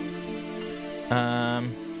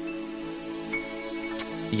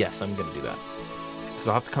 Yes, I'm going to do that. Because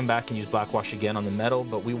I'll have to come back and use black wash again on the metal,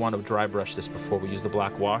 but we want to dry brush this before we use the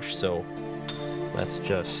black wash, so let's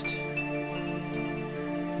just...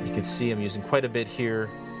 You can see I'm using quite a bit here,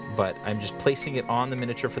 but I'm just placing it on the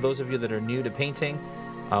miniature. For those of you that are new to painting,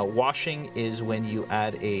 washing is when you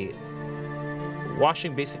add a...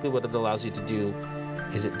 Washing, basically what it allows you to do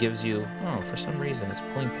is it gives you... Oh, for some reason it's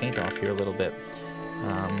pulling paint off here a little bit.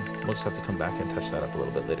 We'll just have to come back and touch that up a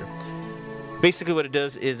little bit later. Basically what it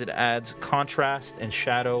does is it adds contrast and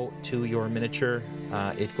shadow to your miniature.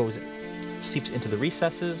 It seeps into the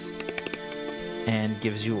recesses and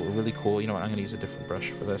gives you a really cool... You know what, I'm going to use a different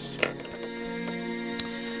brush for this.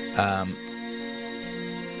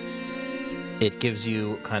 It gives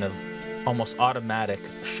you kind of almost automatic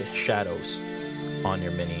shadows on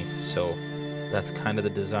your mini. So that's kind of the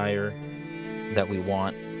desire that we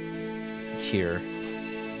want here.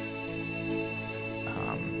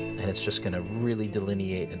 And it's just going to really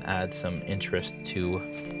delineate and add some interest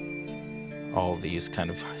to all these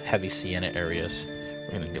kind of heavy sienna areas.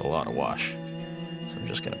 We're going to get a lot of wash. So I'm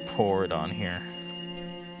just going to pour it on here.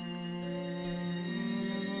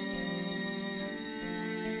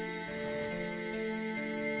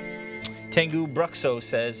 Tengu Bruxo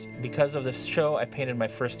says, because of this show, I painted my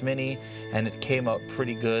first mini, and it came out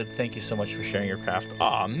pretty good. Thank you so much for sharing your craft.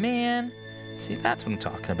 Aw, man. See, that's what I'm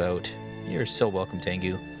talking about. You're so welcome,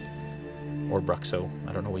 Tengu. Or Bruxo.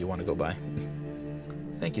 I don't know what you want to go by.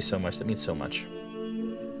 Thank you so much. That means so much.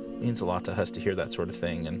 It means a lot to us to hear that sort of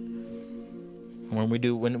thing. And when we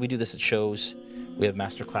do this at shows, we have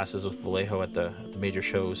master classes with Vallejo at the major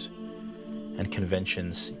shows and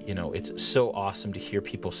conventions. You know, it's so awesome to hear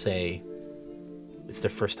people say it's their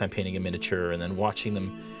first time painting a miniature, and then watching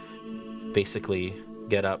them basically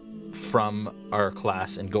get up from our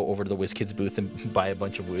class and go over to the WizKids booth and buy a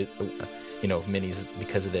bunch of minis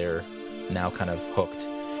because they're now kind of hooked.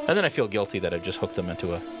 And then I feel guilty that I've just hooked them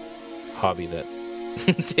into a hobby that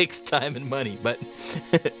takes time and money, but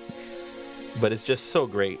but it's just so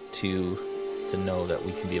great to know that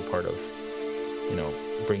we can be a part of, you know,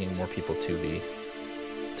 bringing more people to the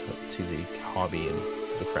hobby and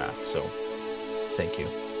to the craft. So thank you.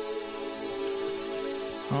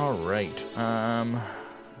 All right.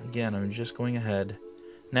 Again, I'm just going ahead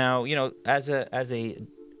now. You know, as a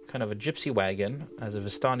kind of a gypsy wagon, as a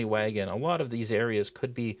Vistani wagon, a lot of these areas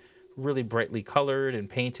could be really brightly colored and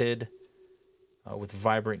painted with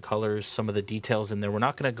vibrant colors. Some of the details in there, we're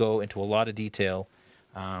not going to go into a lot of detail.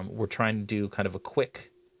 We're trying to do kind of a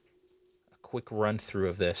quick run through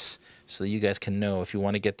of this so that you guys can know, if you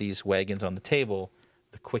want to get these wagons on the table,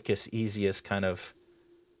 the quickest, easiest, kind of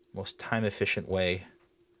most time efficient way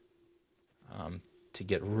to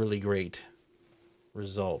get really great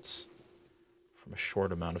results from a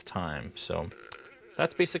short amount of time. So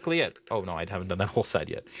that's basically it. Oh no, I haven't done that whole side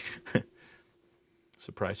yet.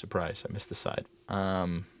 Surprise, surprise, I missed the side.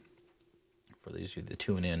 For these of you that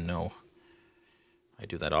tune in, no, I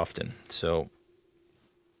do that often. So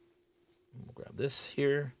we'll grab this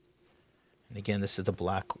here. And again, this is the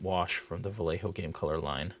black wash from the Vallejo Game Color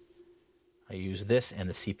line. I use this and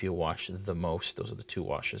the sepia wash the most. Those are the two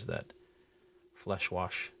washes that Flesh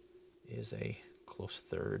Wash is a close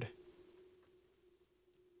third.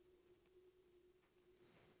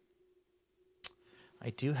 I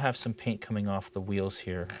do have some paint coming off the wheels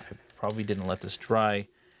here. I probably didn't let this dry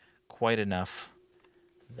quite enough.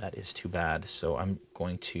 That is too bad. So I'm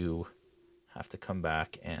going to have to come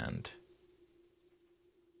back and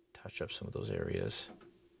touch up some of those areas.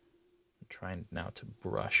 I'm trying now to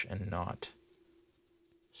brush and not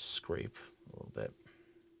scrape a little bit.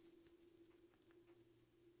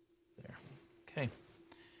 Okay.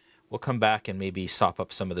 We'll come back and maybe sop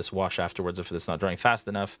up some of this wash afterwards if it's not drying fast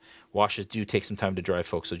enough. Washes do take some time to dry,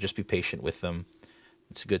 folks, so just be patient with them.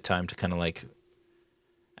 It's a good time to kind of like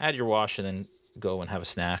add your wash and then go and have a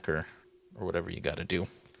snack or whatever you got to do.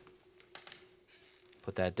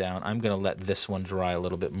 Put that down. I'm going to let this one dry a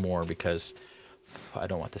little bit more because I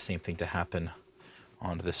don't want the same thing to happen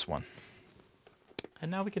on this one. And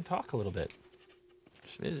now we can talk a little bit.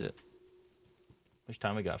 Which is it? Which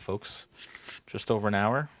time we got, folks? Just over an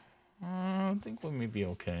hour? I think we may be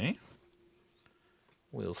okay.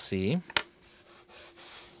 We'll see.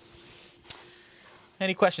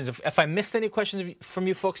 Any questions? If I missed any questions from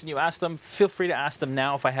you folks and you asked them, feel free to ask them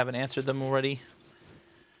now if I haven't answered them already.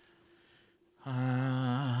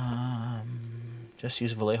 Just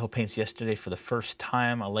used Vallejo paints yesterday for the first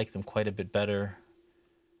time. I like them quite a bit better.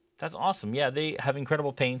 That's awesome. Yeah, they have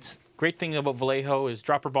incredible paints. Great thing about Vallejo is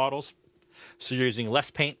dropper bottles. So you're using less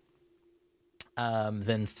paint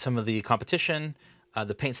than some of the competition.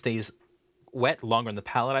 The paint stays wet longer in the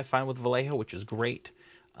palette, I find, with Vallejo, which is great.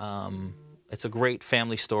 It's a great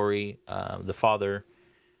family story. The father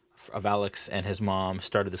of Alex and his mom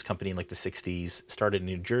started this company in like the 60s. Started in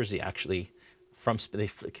New Jersey, actually.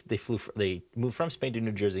 They moved from Spain to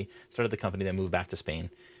New Jersey. Started the company, then moved back to Spain.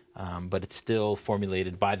 But it's still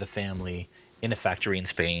formulated by the family in a factory in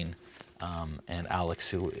Spain. And Alex,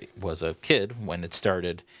 who was a kid when it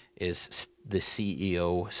started, is the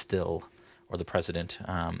CEO still, or the president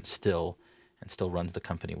still, and still runs the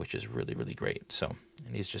company, which is really, really great. So,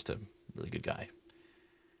 and he's just a really good guy.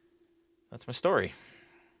 That's my story.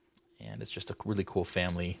 And it's just a really cool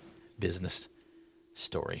family business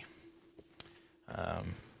story.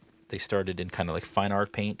 They started in kind of like fine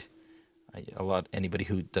art paint. Anybody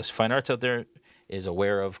who does fine arts out there is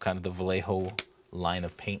aware of kind of the Vallejo line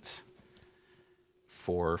of paints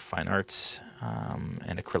for fine arts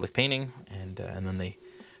and acrylic painting, and then they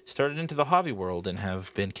started into the hobby world and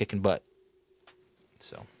have been kicking butt.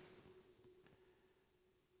 So,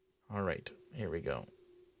 all right, here we go.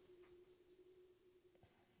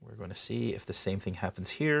 We're going to see if the same thing happens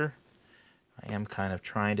here. I am kind of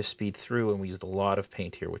trying to speed through, and we used a lot of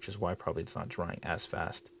paint here, which is why probably it's not drying as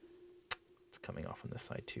fast. It's coming off on this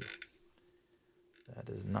side too. That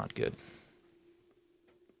is not good.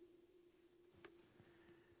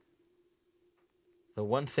 The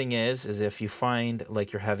one thing is if you find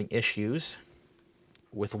like you're having issues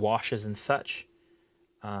with washes and such,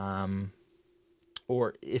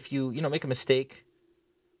 or if you make a mistake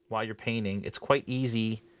while you're painting, it's quite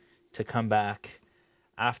easy to come back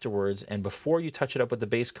afterwards, and before you touch it up with the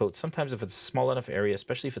base coat, sometimes if it's a small enough area,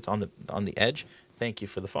 especially if it's on the edge, thank you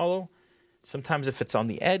for the follow. Sometimes if it's on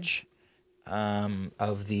the edge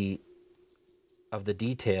of the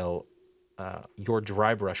detail, your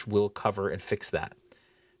dry brush will cover and fix that.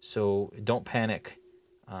 So don't panic.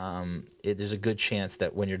 There's a good chance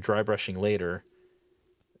that when you're dry brushing later,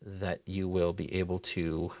 that you will be able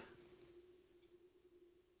to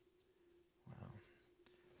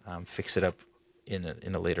fix it up in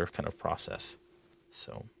a later kind of process.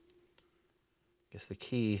 So I guess the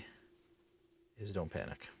key is don't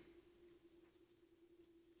panic.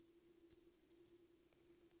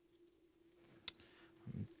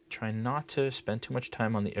 Try not to spend too much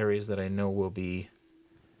time on the areas that I know will be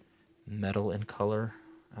metal in color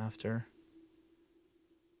after,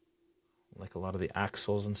 like a lot of the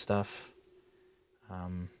axles and stuff.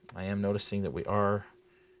 I am noticing that we are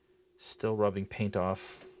still rubbing paint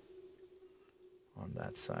off on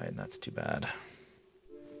that side. That's too bad.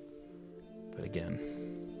 But again,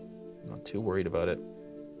 not too worried about it,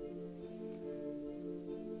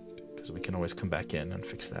 because we can always come back in and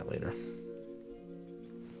fix that later.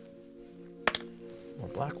 More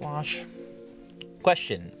black wash.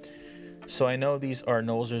 Question. So I know these are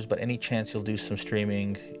Nolzurs, but any chance you'll do some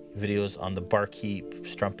streaming videos on the barkeep,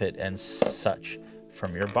 strumpet, and such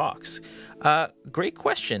from your box? Great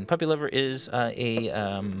question. Puppy Lover is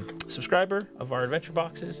a subscriber of our adventure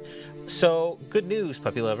boxes. So good news,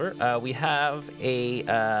 Puppy Lover. We have a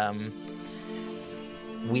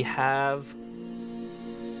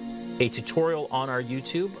tutorial on our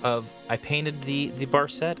YouTube of I painted the bar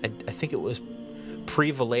set. I think it was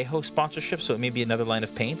pre-Vallejo sponsorship, so it may be another line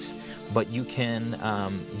of paints, but you can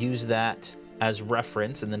use that as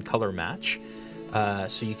reference and then color match.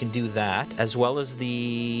 So you can do that, as well as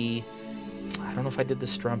the, I don't know if I did the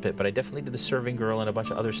strumpet, but I definitely did the serving girl and a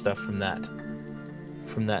bunch of other stuff from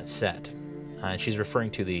that set. And she's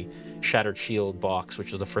referring to the Shattered Shield box,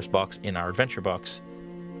 which was the first box in our adventure box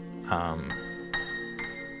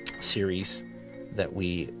series that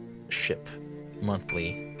we ship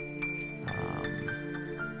monthly.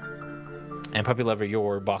 And Puppy Lover,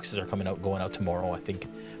 your boxes are going out tomorrow. I think,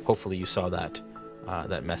 hopefully you saw that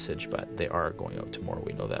that message, but they are going out tomorrow.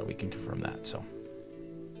 We know that. We can confirm that. So,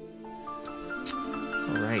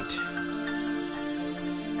 all right.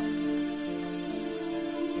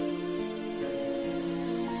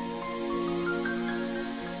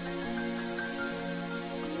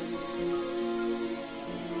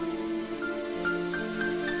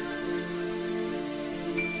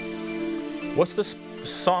 What's this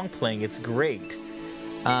song playing? It's great.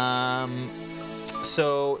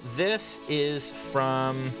 So this is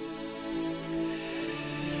from...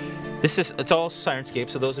 It's all Sirenscape,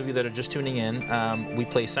 so those of you that are just tuning in, we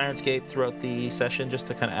play Sirenscape throughout the session just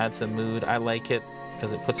to kind of add some mood. I like it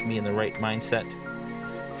because it puts me in the right mindset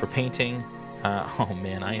for painting. Oh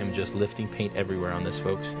man, I am just lifting paint everywhere on this,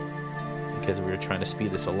 folks, because we were trying to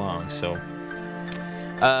speed this along. So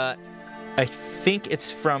I think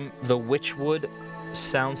it's from the Witchwood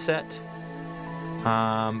sound set.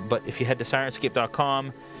 But if you head to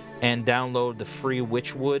Sirenscape.com and download the free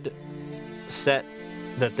Witchwood set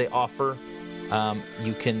that they offer,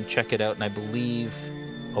 you can check it out. And I believe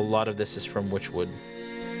a lot of this is from Witchwood.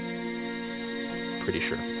 Pretty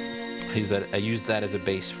sure. I used that as a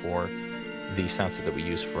base for the sound set that we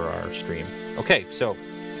use for our stream. Okay, so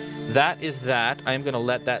that is that. I'm going to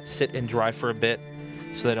let that sit and dry for a bit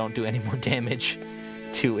so that I don't do any more damage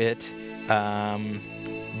to it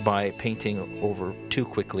by painting over too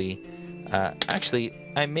quickly. Actually,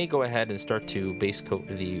 I may go ahead and start to base coat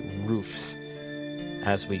the roofs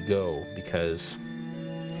as we go because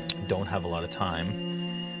I don't have a lot of time.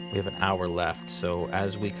 We have an hour left, so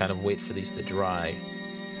as we kind of wait for these to dry,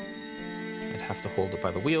 I'd have to hold it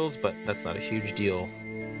by the wheels, but that's not a huge deal.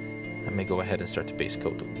 I may go ahead and start to base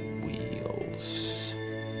coat the wheels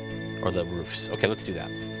or the roofs. Okay, let's do that.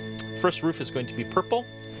 First roof is going to be purple.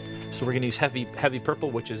 So we're going to use heavy purple,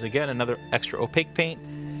 which is again another extra opaque paint,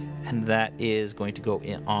 and that is going to go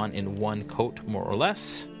on in one coat more or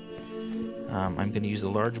less. I'm going to use the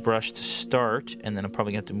large brush to start, and then I'm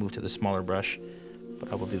probably going to have to move to the smaller brush,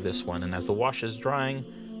 but I will do this one. And as the wash is drying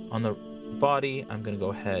on the body, I'm going to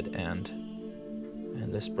go ahead and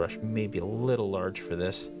this brush may be a little large for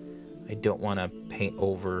this. I don't want to paint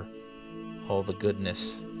over all the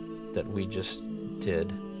goodness that we just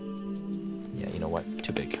did. Yeah, you know what?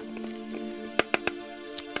 Too big.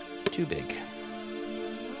 Too big.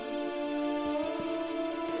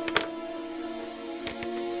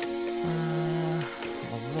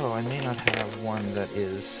 Although I may not have one that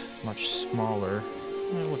is much smaller.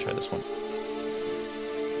 We'll try this one.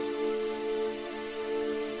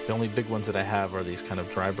 The only big ones that I have are these kind of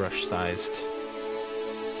dry brush sized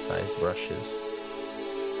brushes.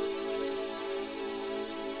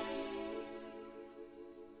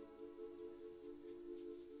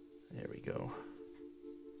 There we go.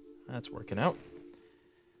 That's working out.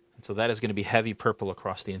 And so that is going to be heavy purple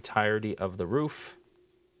across the entirety of the roof.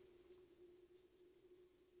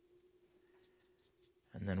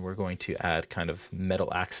 And then we're going to add kind of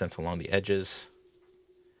metal accents along the edges.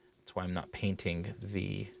 That's why I'm not painting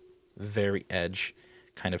the very edge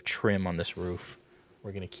kind of trim on this roof.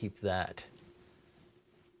 We're going to keep that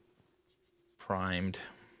primed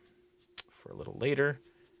for a little later.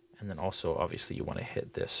 And then also, obviously, you want to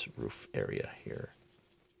hit this roof area here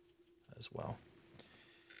as well.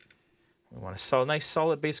 We want a nice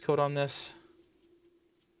solid base coat on this.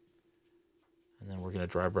 And then we're going to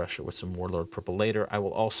dry brush it with some Warlord Purple later. I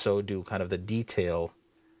will also do kind of the detail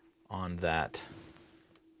on that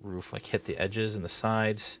roof, like hit the edges and the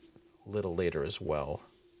sides a little later as well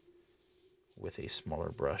with a smaller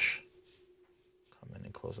brush. Come in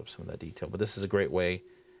and close up some of that detail. But this is a great way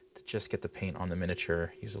to just get the paint on the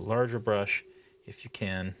miniature. Use a larger brush if you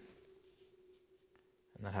can.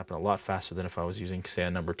 And that happened a lot faster than if I was using, say,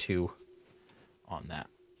 a number 2 on that.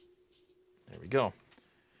 There we go.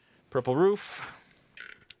 Purple roof.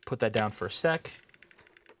 Put that down for a sec.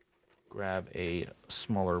 Grab a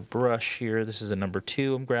smaller brush here. This is a number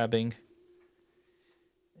 2 I'm grabbing.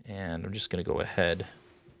 And I'm just going to go ahead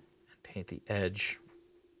and paint the edge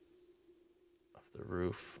of the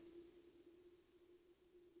roof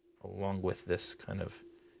along with this kind of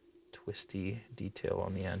twisty detail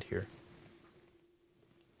on the end here.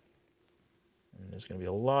 And there's going to be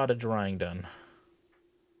a lot of drying done.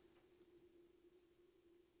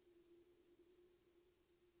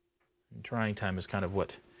 And drying time is kind of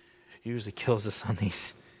what usually kills us on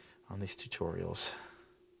these tutorials,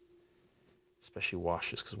 especially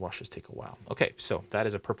washes, because washes take a while. Okay, so that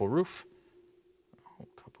is a purple roof.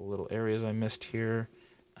 A couple little areas I missed here.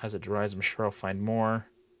 As it dries, I'm sure I'll find more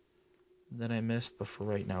that I missed, but for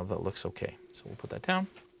right now, that looks okay. So we'll put that down.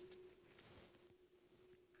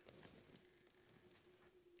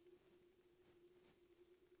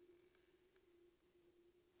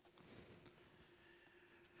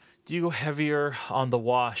 Do you go heavier on the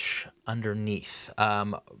wash underneath?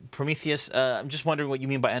 Prometheus, I'm just wondering what you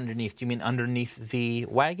mean by underneath. Do you mean underneath the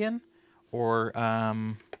wagon? Or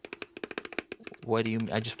what do you...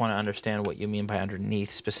 I just want to understand what you mean by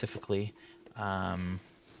underneath specifically.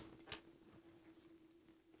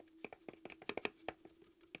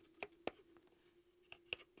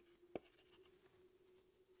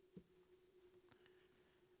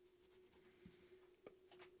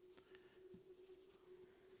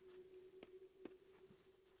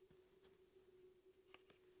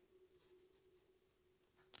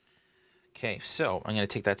 Okay, so I'm going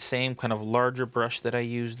to take that same kind of larger brush that I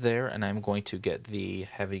used there, and I'm going to get the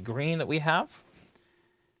heavy green that we have.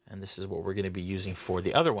 And this is what we're going to be using for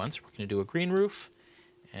the other ones. We're going to do a green roof,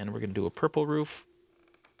 and we're going to do a purple roof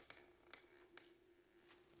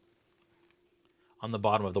on the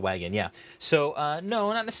bottom of the wagon. Yeah, so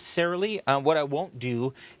no, not necessarily. What I won't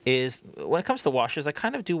do is, when it comes to washes, I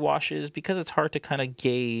kind of do washes because it's hard to kind of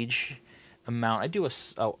gauge amount. I do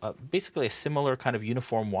basically a similar kind of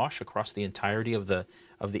uniform wash across the entirety of the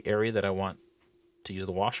area that I want to use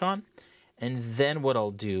the wash on, and then what I'll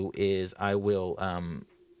do is I will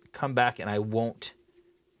come back and I won't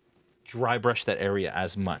dry brush that area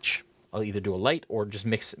as much. I'll either do a light or just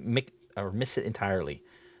miss it entirely.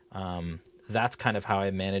 That's kind of how I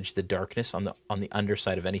manage the darkness on the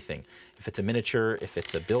underside of anything. If it's a miniature, if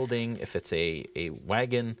it's a building, if it's a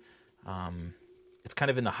wagon. It's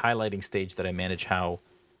kind of in the highlighting stage that I manage how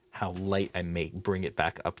light I bring it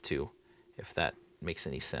back up to, if that makes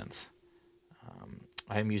any sense.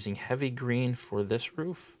 I am using heavy green for this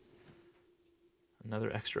roof.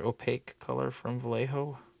 Another extra opaque color from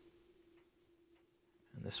Vallejo.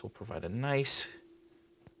 And this will provide a nice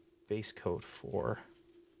base coat for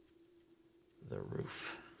the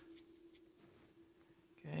roof.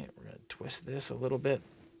 Okay, we're going to twist this a little bit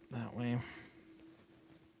that way.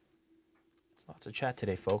 Lots of chat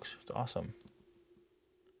today, folks. It's awesome.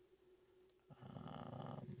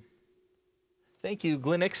 Thank you,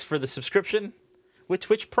 Glinix, for the subscription with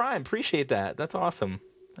Twitch Prime. Appreciate that. That's awesome.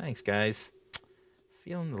 Thanks, guys.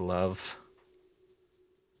 Feeling the love.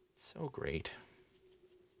 So great.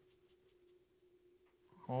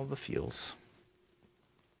 All the feels.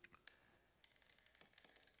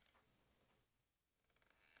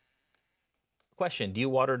 Question: do you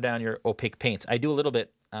water down your opaque paints? I do a little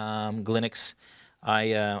bit. Glinix,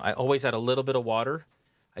 I always add a little bit of water.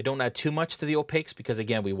 I don't add too much to the opaques because,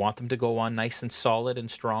 again, we want them to go on nice and solid and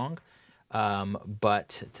strong,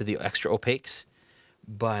 but to the extra opaques.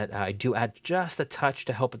 But I do add just a touch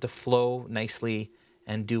to help it to flow nicely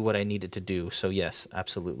and do what I need it to do. So yes,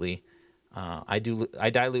 absolutely. I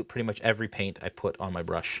dilute pretty much every paint I put on my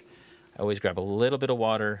brush. I always grab a little bit of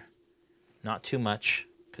water, not too much,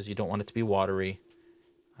 because you don't want it to be watery.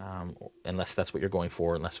 Unless that's what you're going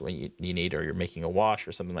for, unless what you need, or you're making a wash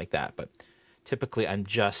or something like that. But typically,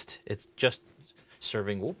 it's just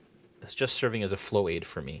serving as a flow aid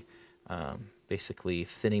for me. Basically,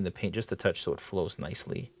 thinning the paint just a touch so it flows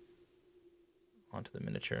nicely onto the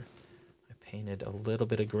miniature. I painted a little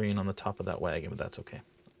bit of green on the top of that wagon, but that's okay.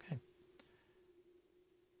 Okay.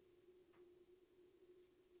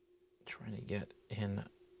 Trying to get in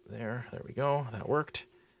there. There we go. That worked.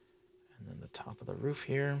 And then the top of the roof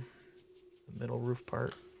here, the middle roof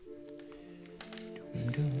part.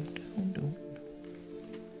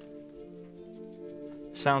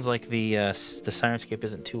 Sounds like the Sirenscape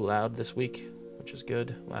isn't too loud this week, which is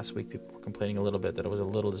good. Last week people were complaining a little bit that it was a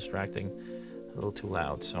little distracting, a little too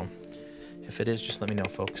loud. So if it is, just let me know,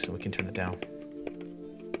 folks, so we can turn it down.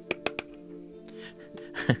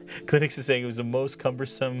 Clinics is saying it was the most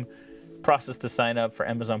cumbersome process to sign up for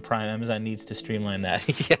Amazon Prime. Amazon needs to streamline that.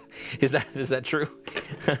 Yeah, is that true?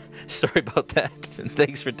 Sorry about that, and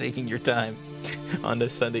thanks for taking your time on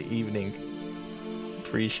this Sunday evening.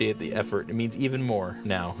 Appreciate the effort. It means even more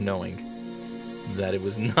now knowing that it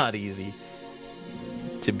was not easy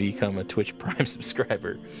to become a Twitch Prime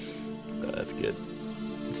subscriber. That's good.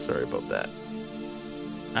 I'm sorry about that.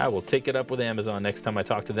 I will take it up with Amazon next time I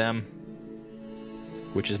talk to them,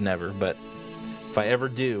 which is never, but if I ever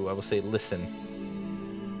do, I will say, listen,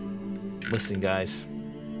 guys,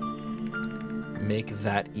 make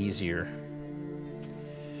that easier.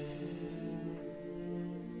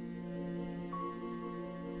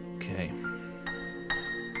 Okay.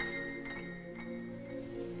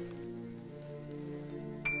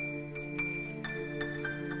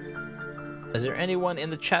 Is there anyone in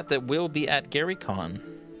the chat that will be at GaryCon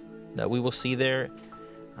that we will see there?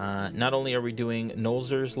 Not only are we doing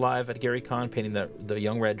Nolzur's live at GaryCon, painting the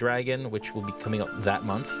Young Red Dragon, which will be coming up that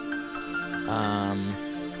month,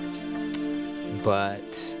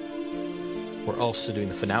 but We're also doing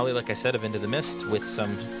the finale, like I said, of Into the Mist with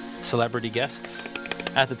some celebrity guests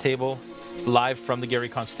at the table, live from the Gary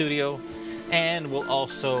Con studio. And we'll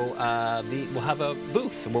also we'll have a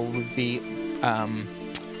booth where we'll be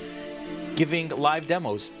giving live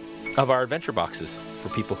demos of our adventure boxes for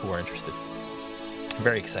people who are interested. I'm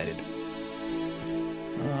very excited.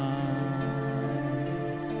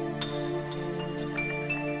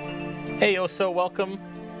 Hey Oso, welcome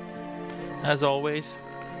as always.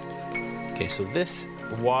 Okay, so this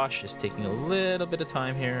wash is taking a little bit of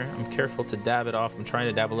time here. I'm careful to dab it off. I'm trying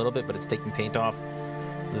to dab a little bit, but it's taking paint off.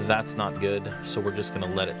 That's not good, so we're just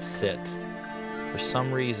gonna let it sit. For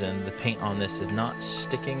some reason, the paint on this is not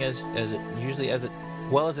sticking as it usually as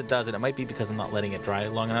well as it does, and it might be because I'm not letting it dry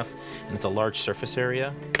long enough, and it's a large surface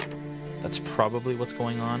area. That's probably what's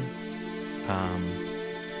going on.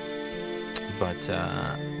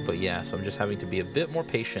 But yeah, so I'm just having to be a bit more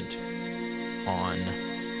patient on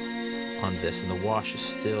this, and the wash is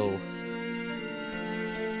still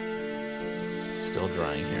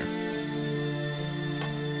drying here.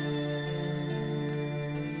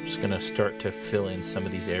 I'm just gonna start to fill in some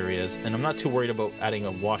of these areas, and I'm not too worried about adding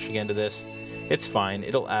a wash again to this. It's fine.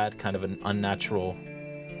 It'll add kind of an unnatural,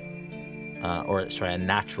 a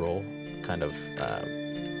natural kind of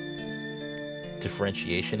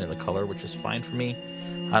differentiation in the color, which is fine for me.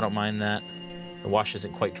 I don't mind that. The wash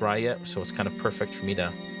isn't quite dry yet, so it's kind of perfect for me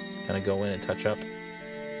to kind of go in and touch up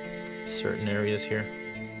certain areas here.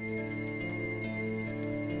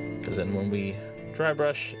 Because then when we dry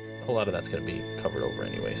brush, a lot of that's going to be covered over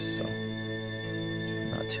anyways, so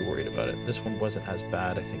not too worried about it. This one wasn't as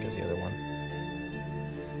bad, I think, as the other one.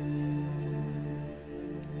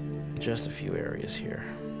 Just a few areas here.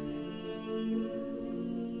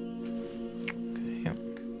 Okay,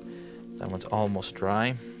 that one's almost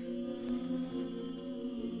dry.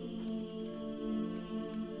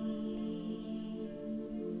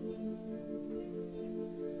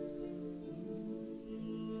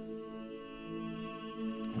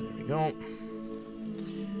 There we go.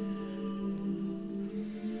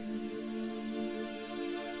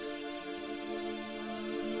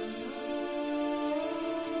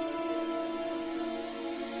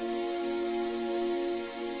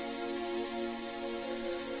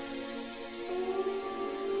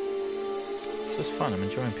 This is fun. I'm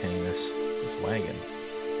enjoying painting this wagon.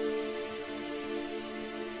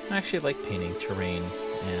 I actually like painting terrain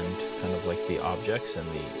and kind of like the objects and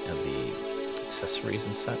the accessories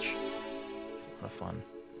and such. It's a lot of fun.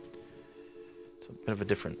 It's a bit of a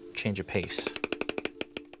different change of pace.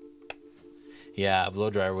 Yeah, a blow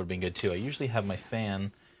dryer would have been good too. I usually have my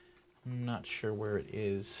fan. I'm not sure where it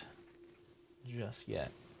is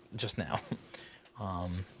just now.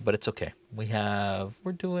 But it's okay.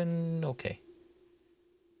 We're doing okay.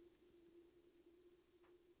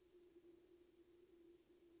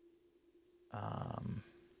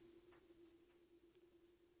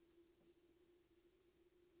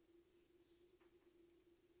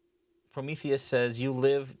 Prometheus says you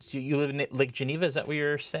live in Lake Geneva. Is that what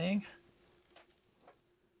you're saying?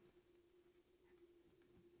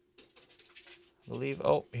 I believe.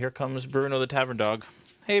 Oh, here comes Bruno the Tavern Dog.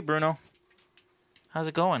 Hey, Bruno. How's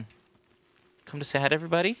it going? Come to say hi to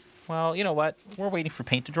everybody? Well, you know what? We're waiting for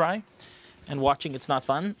paint to dry, and watching it's not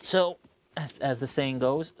fun. So, as the saying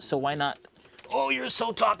goes, so why not? Oh, you're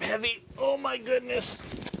so top heavy. Oh my goodness.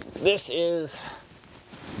 This is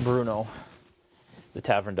Bruno, the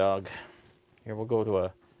Tavern Dog. Here, we'll go to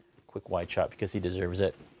a quick wide shot because he deserves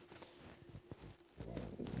it.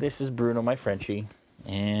 This is Bruno, my Frenchie,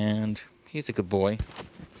 and he's a good boy.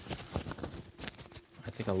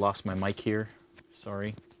 I think I lost my mic here.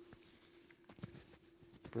 Sorry.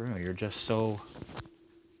 Bruno, you're just so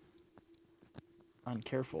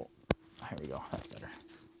uncareful. Here we go. That's better.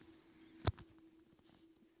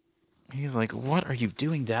 He's like, what are you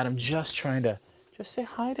doing, Dad? I'm just trying to say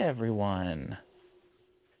hi to everyone.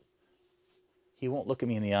 He won't look at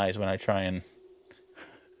me in the eyes when I try and...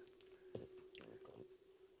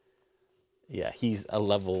 Yeah, he's a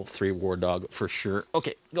level 3 war dog for sure.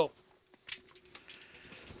 Okay, go.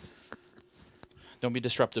 Don't be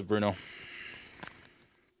disruptive, Bruno.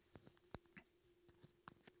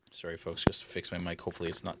 Sorry, folks, just to fix my mic. Hopefully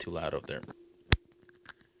it's not too loud out there.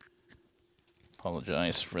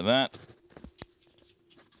 Apologize for that.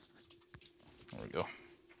 There we go.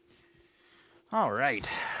 All right.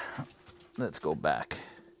 Let's go back.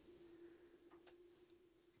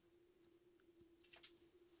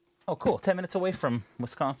 Oh, cool. 10 minutes away from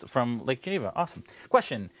Wisconsin, from Lake Geneva. Awesome.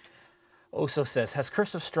 Question. Oso says, has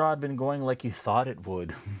Curse of Strahd been going like you thought it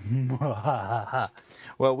would?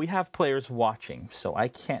 Well, we have players watching, so I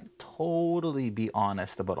can't totally be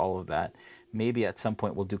honest about all of that. Maybe at some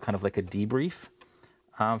point we'll do kind of like a debrief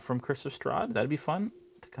from Curse of Strahd. That'd be fun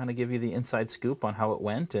to kind of give you the inside scoop on how it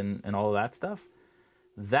went and all of that stuff.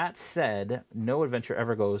 That said, no adventure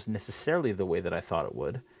ever goes necessarily the way that I thought it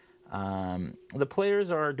would. The players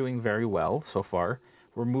are doing very well so far.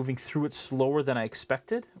 We're moving through it slower than I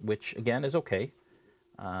expected, which again is okay,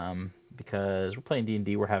 because we're playing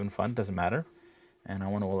D&D, we're having fun, it doesn't matter. And I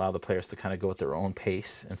want to allow the players to kind of go at their own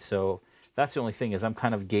pace. And so that's the only thing, is I'm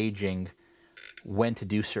kind of gauging when to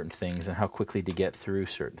do certain things and how quickly to get through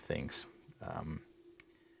certain things.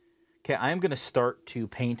 Okay, I am going to start to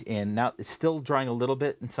paint in. Now, it's still drying a little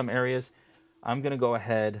bit in some areas. I'm going to go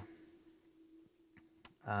ahead.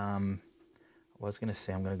 I was going to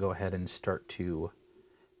say I'm going to go ahead and start to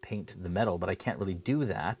paint the metal, but I can't really do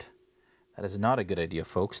that. That is not a good idea,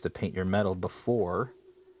 folks, to paint your metal before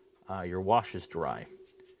your wash is dry.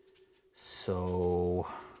 So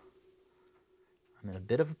I'm in a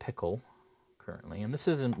bit of a pickle currently, and this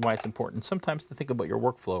isn't why it's important sometimes to think about your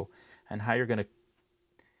workflow and how you're going to,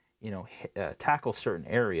 you know, tackle certain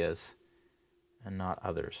areas and not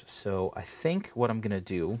others. So I think what I'm going to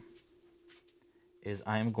do is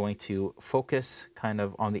I'm going to focus kind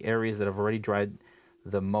of on the areas that have already dried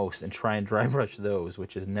the most and try and dry brush those,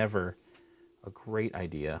 which is never a great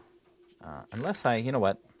idea. Unless you know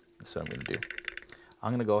what, that's what I'm going to do.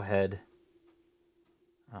 I'm going to go ahead.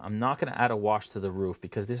 I'm not going to add a wash to the roof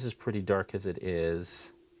because this is pretty dark as it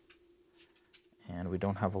is. And we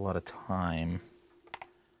don't have a lot of time.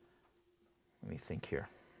 Let me think here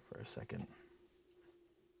for a second.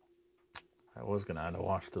 I was going to add a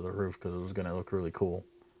wash to the roof because it was going to look really cool.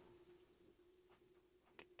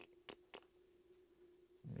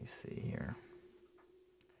 Let me see here.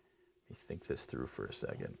 Let me think this through for a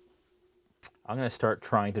second. I'm going to start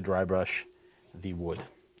trying to dry brush the wood.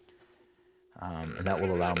 And that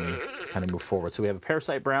will allow me to kind of move forward. So we have a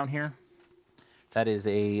Parasite Brown here. That is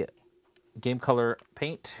a game color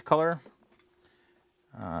paint color.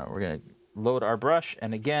 We're going to load our brush.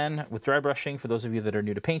 And again, with dry brushing, for those of you that are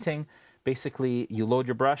new to painting, basically you load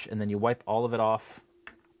your brush and then you wipe all of it off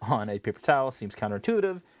on a paper towel. Seems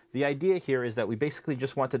counterintuitive. The idea here is that we basically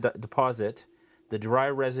just want to deposit the dry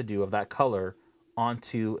residue of that color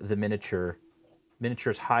onto the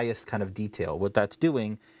miniature's highest kind of detail. What that's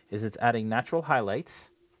doing is it's adding natural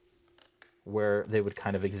highlights where they would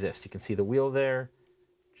kind of exist. You can see the wheel there,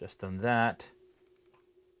 just on that,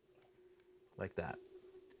 like that.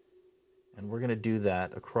 And we're going to do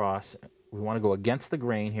that across. We want to go against the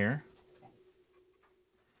grain here.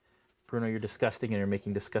 Bruno, you're disgusting and you're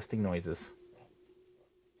making disgusting noises.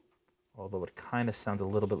 Although it kind of sounds a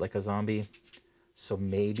little bit like a zombie, so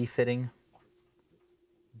maybe fitting.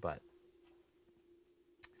 But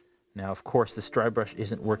now, of course, this dry brush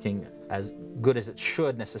isn't working as good as it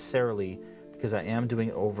should necessarily because I am doing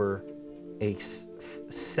it over a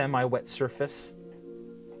semi-wet surface,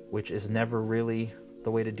 which is never really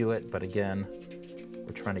the way to do it. But again,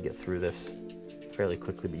 we're trying to get through this fairly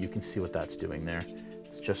quickly, but you can see what that's doing there.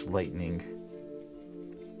 It's just lightening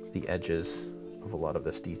the edges of a lot of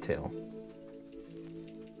this detail.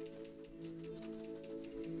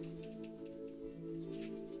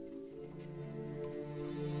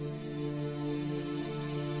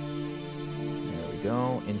 There we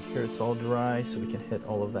go. In here it's all dry, so we can hit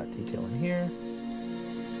all of that detail in here.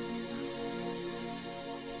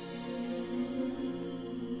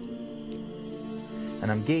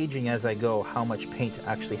 And I'm gauging as I go how much paint to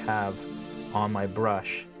actually have on my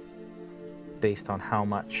brush based on how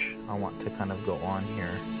much I want to kind of go on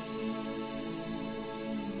here.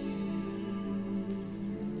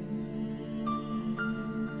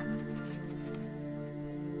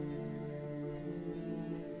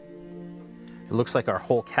 It looks like our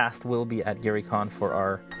whole cast will be at GaryCon for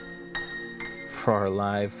our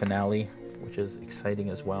live finale, which is exciting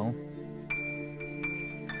as well.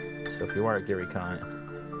 So if you are at GaryCon,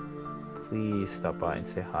 please stop by and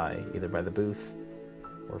say hi, either by the booth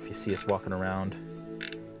or if you see us walking around.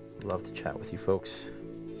 We'd love to chat with you folks.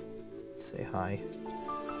 Say hi.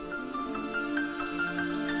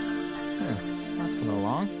 That's coming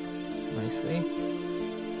along nicely.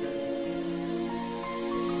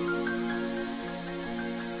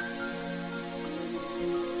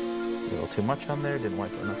 A little too much on there, didn't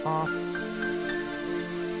wipe enough off.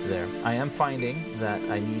 There. I am finding that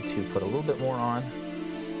I need to put a little bit more on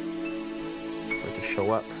for it to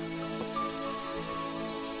show up.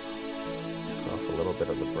 Took off a little bit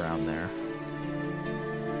of the brown there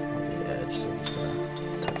on the edge, so just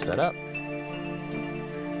gonna touch that up.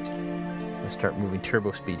 gonna start moving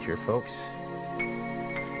turbo speed here, folks.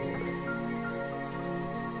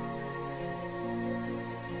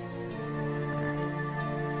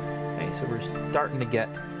 Okay, so we're starting to get,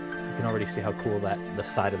 you can already see how cool the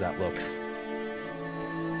side of that looks.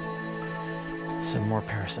 Some more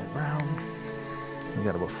Parasite Brown. We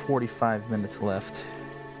got about 45 minutes left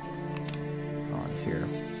on here.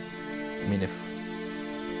 I mean, if,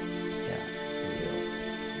 yeah, here we go.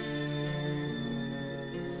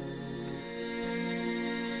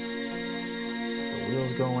 The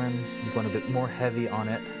wheels going. I'm going a bit more heavy on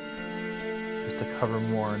it, just to cover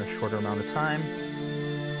more in a shorter amount of time.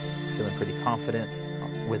 Feeling pretty confident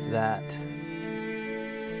with that.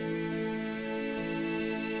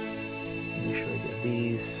 Make sure I get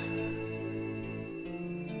these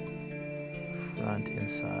front,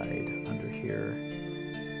 inside, under here.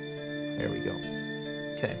 There we go.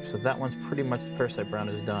 Okay, so that one's pretty much, the Parasite Brown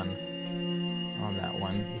is done on that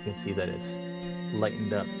one. You can see that it's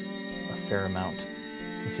lightened up a fair amount.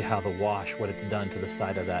 You can see how the wash, what it's done to the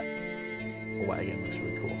side of that wagon, looks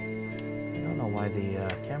really cool. I don't know why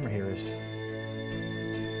the camera here is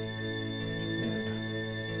weird.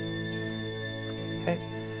 Okay,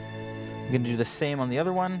 I'm gonna do the same on the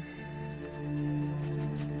other one.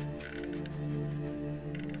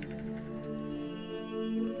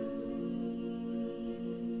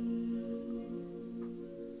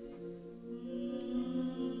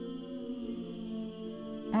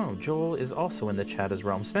 Oh, Joel is also in the chat as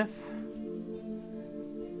RealmSmith.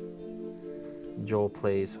 Joel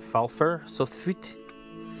plays Falfer Sothfut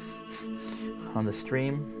on the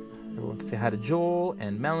stream. Everyone can say hi to Joel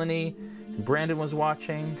and Melanie. And Brandon was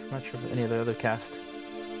watching. I'm not sure if any of the other cast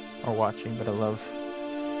are watching, but I love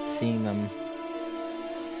seeing them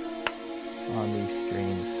on these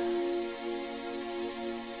streams.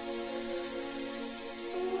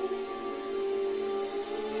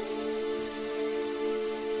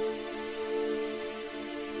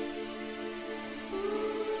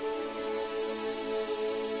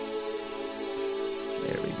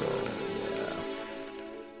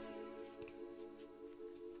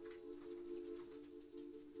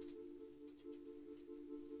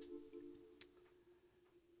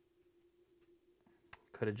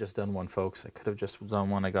 Could have just done one, folks. I could have just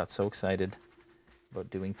done one. I got so excited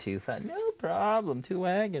about doing two. Thought, no problem, 2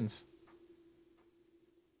 wagons.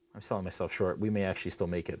 I'm selling myself short. We may actually still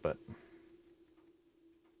make it, but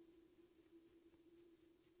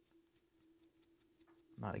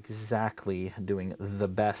not exactly doing the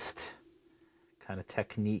best kind of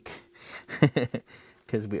technique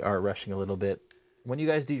because we are rushing a little bit. When you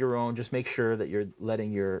guys do your own, just make sure that you're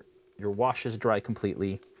letting your washes dry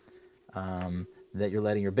completely. That you're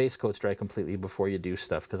letting your base coats dry completely before you do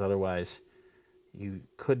stuff, because otherwise you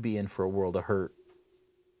could be in for a world of hurt.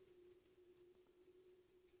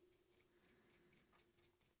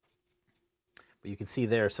 But you can see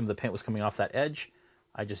there some of the paint was coming off that edge.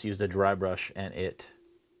 I just used a dry brush and it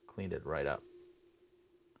cleaned it right up.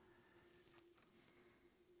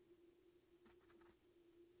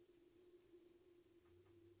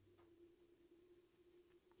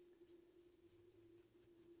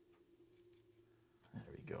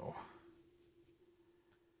 Go.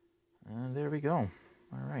 And there we go.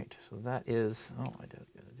 All right, so that is, oh, I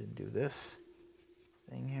didn't do this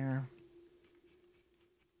thing here.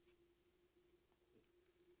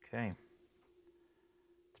 Okay.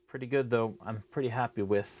 It's pretty good though. I'm pretty happy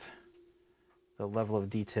with the level of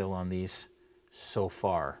detail on these so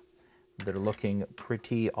far. They're looking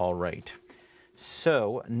pretty all right.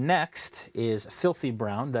 So next is Filthy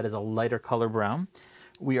Brown. That is a lighter color brown.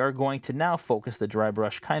 We are going to now focus the dry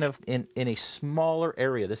brush kind of in a smaller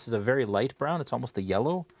area. This is a very light brown. It's almost a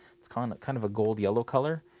yellow. It's kind of a gold yellow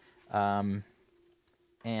color. And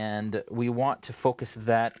we want to focus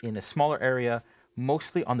that in a smaller area,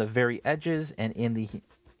 mostly on the very edges and in the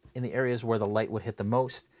areas where the light would hit the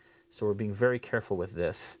most. So we're being very careful with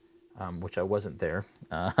this, which I wasn't there.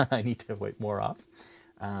 I need to wipe more off.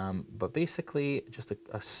 But basically just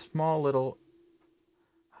a small little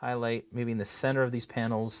highlight, maybe in the center of these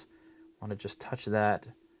panels. I want to just touch that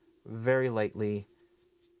very lightly,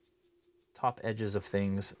 top edges of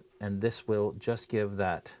things, and this will just give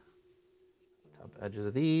that top edges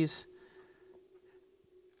of these,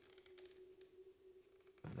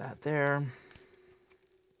 that there.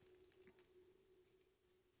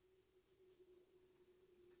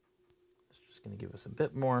 It's just going to give us a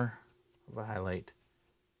bit more of a highlight,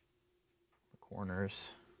 the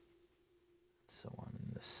corners, so on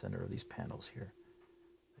in the center of these panels here.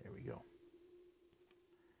 There we go.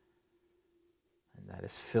 And that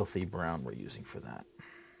is Filthy Brown we're using for that.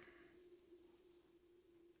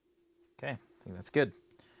 Okay, I think that's good.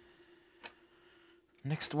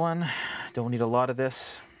 Next one, don't need a lot of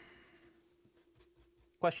this.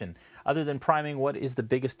 Question, other than priming, what is the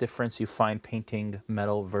biggest difference you find painting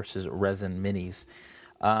metal versus resin minis?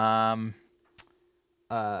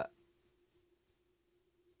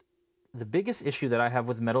 The biggest issue that I have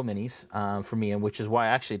with metal minis, for me, and which is why I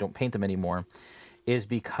actually don't paint them anymore, is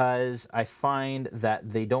because I find that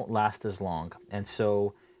they don't last as long. And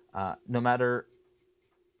so no matter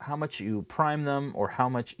how much you prime them or how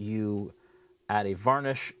much you add a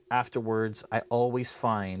varnish afterwards, I always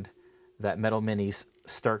find that metal minis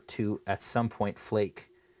start to, at some point, flake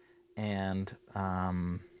and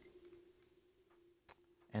kind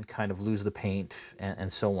of lose the paint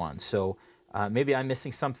and so on. So maybe I'm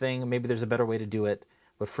missing something. Maybe there's a better way to do it.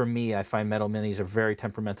 But for me, I find metal minis are very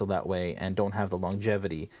temperamental that way and don't have the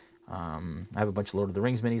longevity. I have a bunch of Lord of the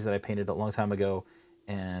Rings minis that I painted a long time ago,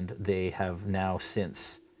 and they have now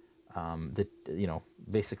since,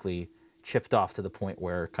 basically chipped off to the point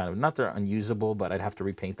where kind of, not they're unusable, but I'd have to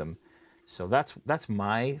repaint them. So that's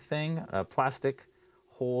my thing. Plastic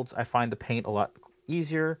holds, I find the paint a lot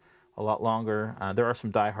easier, a lot longer. There are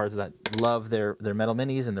some diehards that love their metal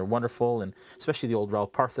minis, and they're wonderful, and especially the old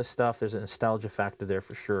Ralph Parthas stuff. There's a nostalgia factor there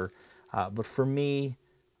for sure. But for me,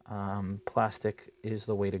 plastic is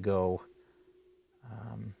the way to go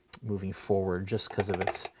moving forward, just because of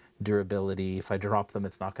its durability. If I drop them,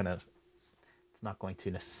 it's not going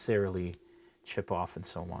to necessarily chip off and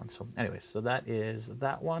so on. So anyways, so that is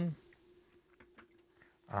that one.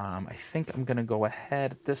 I think I'm going to go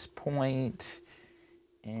ahead at this point,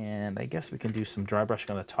 and I guess we can do some dry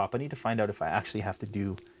brushing on the top. I need to find out if I actually have to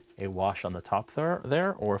do a wash on the top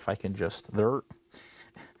there, or if I can just dry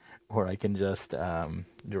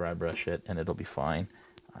brush it and it'll be fine.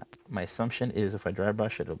 My assumption is if I dry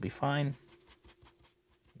brush it, it'll be fine.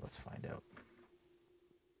 Let's find out.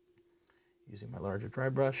 Using my larger dry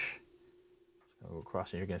brush, just gonna go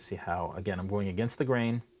across, and you're gonna see how, again, I'm going against the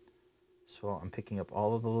grain. So I'm picking up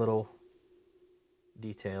all of the little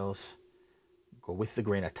details, go with the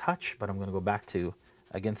grain a touch, but I'm going to go back to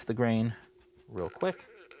against the grain real quick.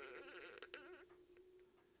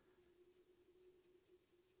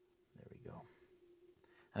 There we go.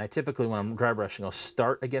 And I typically, when I'm dry brushing, I'll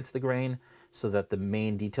start against the grain so that the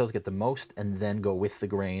main details get the most, and then go with the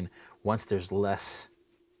grain once there's less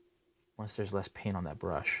paint on that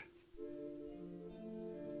brush.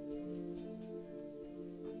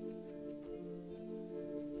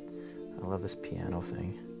 I love this piano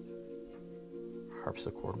thing.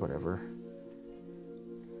 Harpsichord, whatever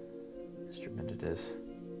instrument it is.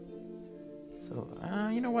 So,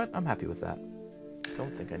 you know what? I'm happy with that.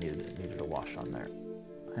 Don't think I needed a wash on there.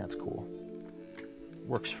 That's cool.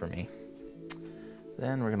 Works for me.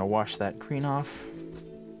 Then we're going to wash that green off.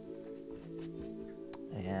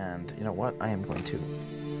 And you know what? I am going to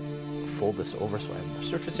fold this over so I have more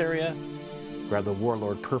surface area. Grab the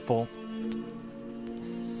Warlord purple.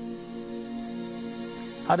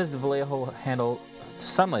 How does the Vallejo handle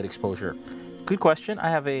sunlight exposure? Good question. I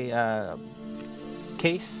have a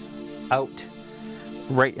case out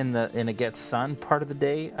right in it gets sun part of the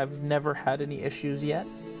day. I've never had any issues yet.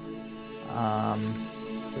 It's a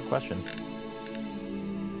good question.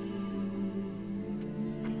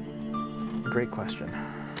 Great question.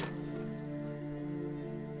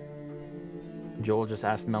 Joel just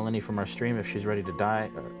asked Melanie from our stream if she's ready to die.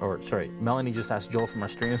 Melanie just asked Joel from our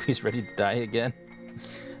stream if he's ready to die again.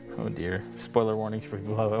 Oh dear. Spoiler warnings for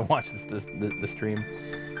people who haven't watched the stream.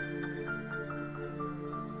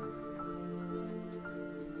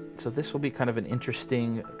 So this will be kind of an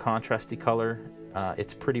interesting contrasty color.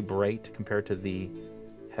 It's pretty bright compared to the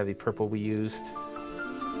heavy purple we used.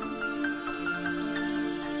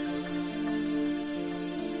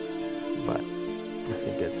 But I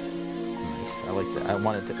think it's nice. I like that. I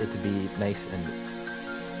want it to be nice and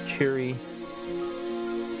cheery.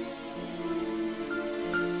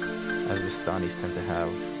 As Vistanis tend to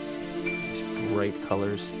have these bright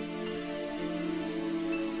colors.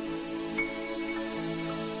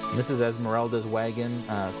 And this is Esmeralda's wagon,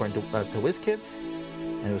 according to WizKids,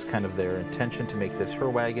 and it was kind of their intention to make this her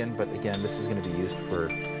wagon. But again, this is going to be used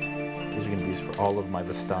for all of my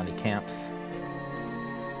Vistani camps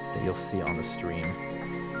that you'll see on the stream.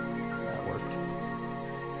 That worked.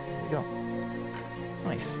 There we go.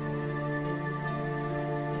 Nice.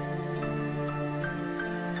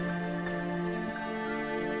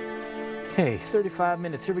 Okay, 35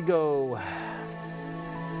 minutes, here we go.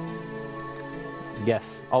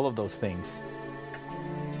 Yes, all of those things.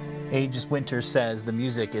 Aegis Winter says the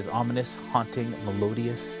music is ominous, haunting,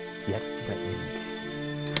 melodious, yet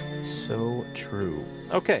threatening. So true.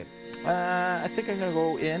 Okay, I think I'm gonna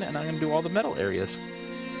go in and I'm gonna do all the metal areas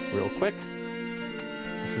real quick.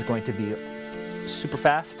 This is going to be super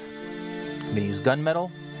fast. I'm going to use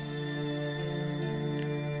gunmetal.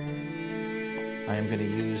 I am going to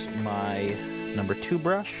use my number 2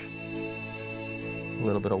 brush. A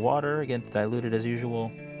little bit of water, again, diluted as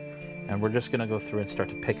usual. And we're just going to go through and start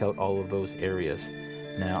to pick out all of those areas.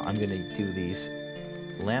 Now I'm going to do these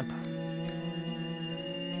lamp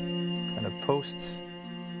kind of posts,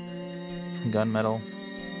 gunmetal.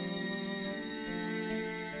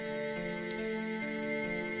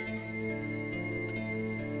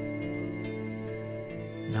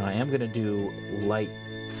 Now I am going to do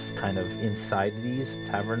lights kind of inside these,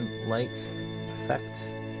 tavern lights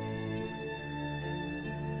effects.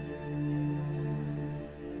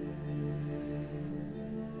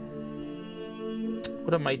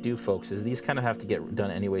 What I might do, folks, is these kind of have to get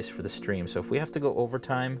done anyways for the stream. So if we have to go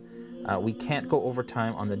overtime, we can't go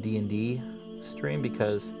overtime on the D&D stream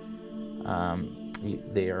because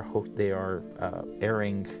they are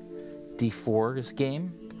airing D4's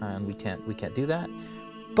game, and we can't do that.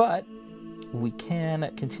 But we can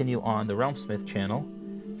continue on the RealmSmith channel.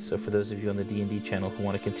 So for those of you on the D&D channel who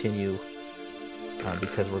want to continue,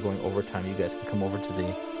 because we're going overtime, you guys can come over to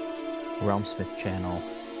the RealmSmith channel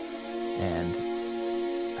and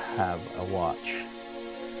have a watch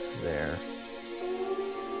there.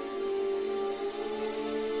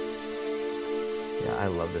 Yeah, I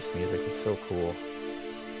love this music. It's so cool.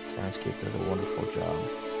 Sirenscape does a wonderful job.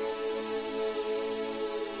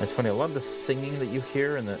 It's funny, a lot of the singing that you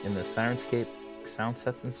hear in the Sirenscape sound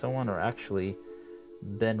sets and so on are actually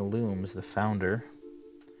Ben Looms, the founder,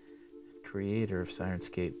 creator of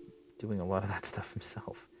Sirenscape, doing a lot of that stuff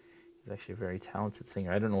himself. He's actually a very talented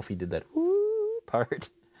singer. I don't know if he did that woo part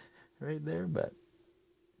right there, but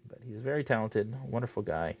he's very talented, wonderful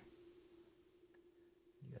guy.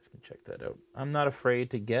 You guys can check that out. I'm not afraid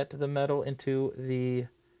to get the metal into the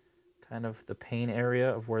kind of the pain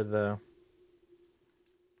area of where the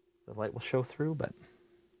light will show through, but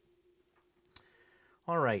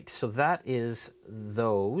all right, so that is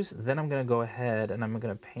those. Then I'm going to go ahead and I'm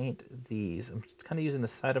going to paint these. I'm kind of using the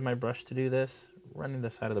side of my brush to do this, running the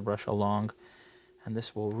side of the brush along, and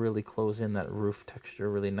this will really close in that roof texture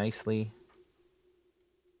really nicely,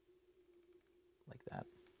 like that.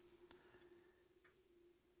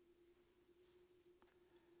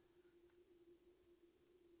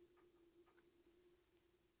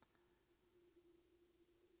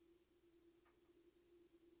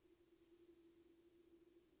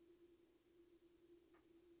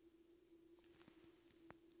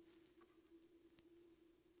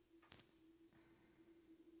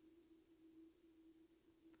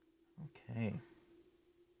 Okay.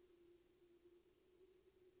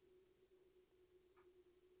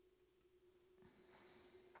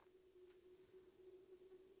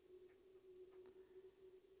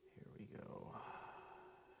 Here we go.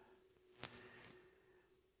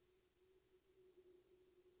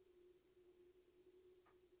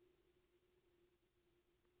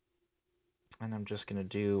 And I'm just going to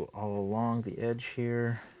do all along the edge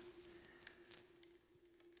here.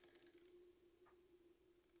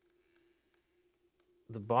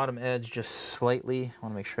 The bottom edge just slightly. I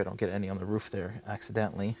want to make sure I don't get any on the roof there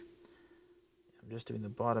accidentally. I'm just doing the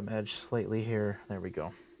bottom edge slightly here. There we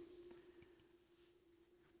go.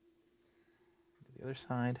 The other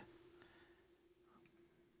side.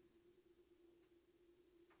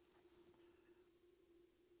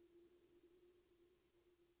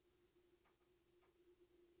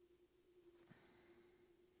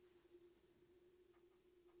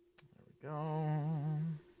 There we go.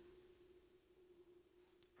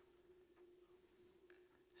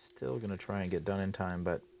 Still gonna try and get done in time,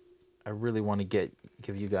 but I really want to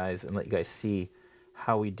give you guys and let you guys see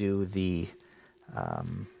how we do the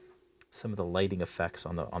some of the lighting effects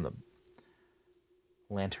on the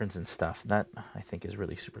lanterns and stuff. That I think is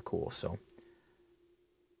really super cool. So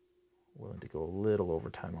willing to go a little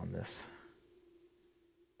overtime on this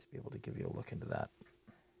to be able to give you a look into that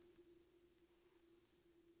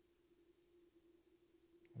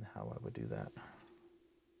and how I would do that.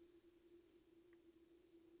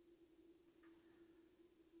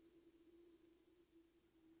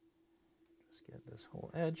 Get this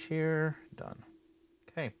whole edge here done.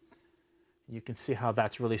 Okay, you can see how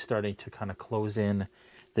that's really starting to kind of close in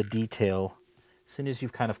the detail as soon as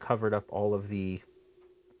you've kind of covered up all of the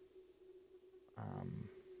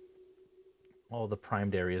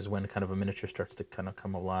primed areas. When kind of a miniature starts to kind of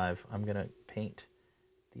come alive, I'm gonna paint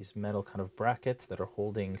these metal kind of brackets that are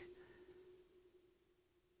holding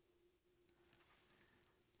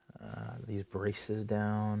these braces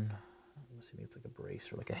down. I'm assuming it's like a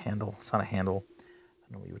brace or like a handle. It's not a handle. I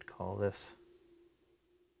don't know what you would call this.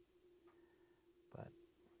 But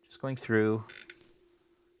Just going through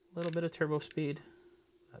a little bit of turbo speed.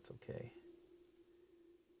 That's okay.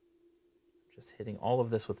 Just hitting all of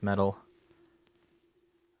this with metal.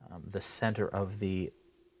 The center of the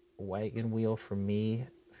wagon wheel for me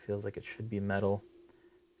feels like it should be metal.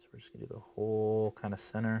 So we're just gonna do the whole kind of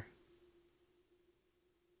center.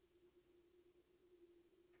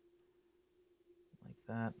 Like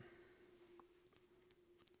that.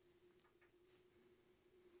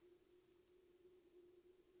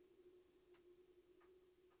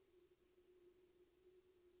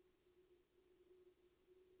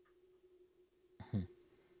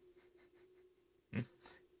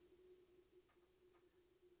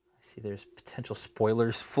 See, there's potential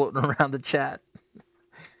spoilers floating around the chat. Do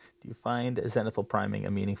you find zenithal priming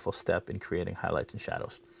a meaningful step in creating highlights and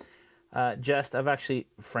shadows? Jest, I've actually,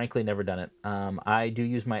 frankly, never done it. I do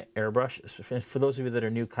use my airbrush. For those of you that are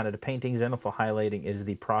new kind of to painting, zenithal highlighting is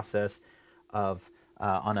the process of,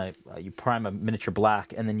 you prime a miniature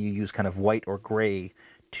black, and then you use kind of white or gray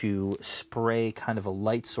to spray kind of a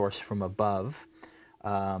light source from above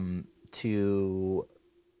to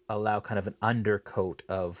allow kind of an undercoat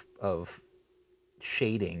of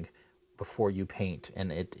shading before you paint,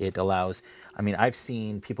 and it allows, I mean, I've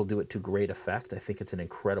seen people do it to great effect. I think it's an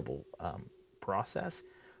incredible process.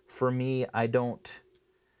 For me, I'm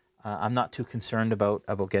not too concerned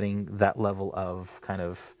about getting that level of kind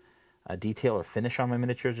of detail or finish on my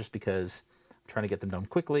miniatures, just because I'm trying to get them done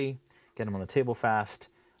quickly, get them on the table fast,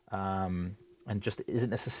 and just isn't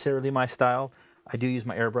necessarily my style. I do use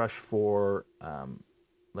my airbrush for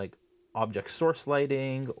like object source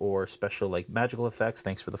lighting or special like magical effects.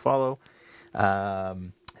 Thanks for the follow.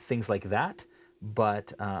 Things like that.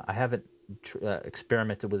 But I haven't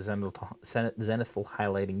experimented with zenithal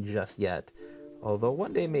highlighting just yet. Although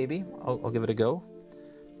one day maybe I'll give it a go.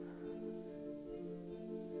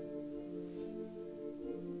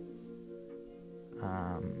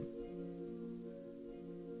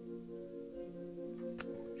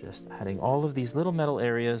 Just adding all of these little metal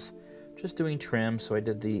areas. Just doing trim. So I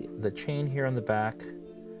did the chain here on the back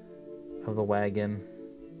of the wagon.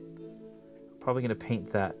 Probably going to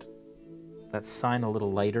paint that sign a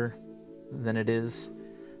little lighter than it is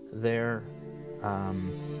there. But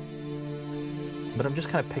I'm just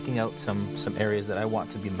kind of picking out some areas that I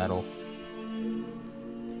want to be metal.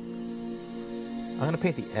 I'm going to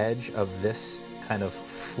paint the edge of this kind of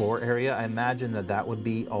floor area. I imagine that would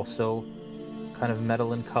be also kind of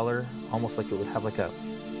metal in color, almost like it would have like a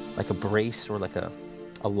brace or like a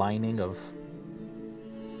lining of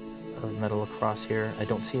metal across here. I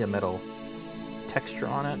don't see a metal texture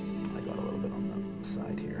on it. I got a little bit on the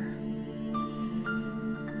side here.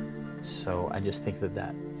 So I just think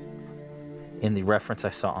that in the reference I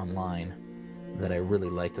saw online that I really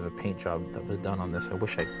liked of a paint job that was done on this, I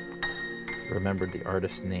wish I remembered the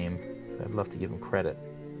artist's name. I'd love to give him credit,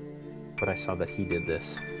 but I saw that he did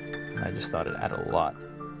this, and I just thought it added a lot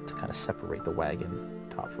to kind of separate the wagon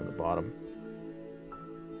top from the bottom.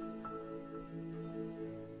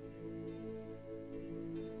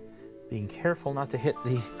 Being careful not to hit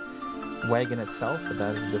the wagon itself, but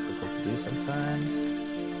that is difficult to do sometimes.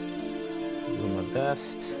 Doing my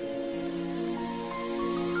best.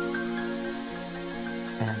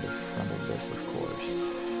 And the front of this, of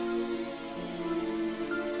course.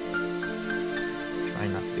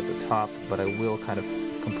 Trying not to get the top, but I will kind of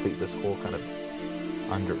complete this whole kind of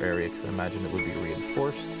under area, because I imagine it would be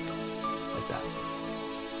reinforced like that.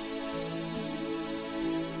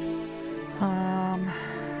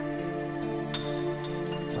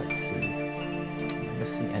 Let's see. Am I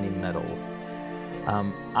missing any metal?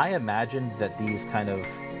 I imagined that these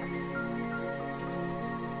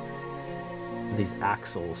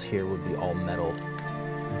axles here would be all metal,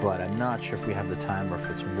 but I'm not sure if we have the time or if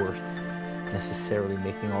it's worth necessarily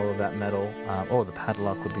making all of that metal. Oh, the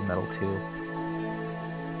padlock would be metal too.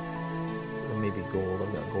 Maybe gold.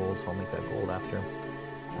 I've got gold, so I'll make that gold after.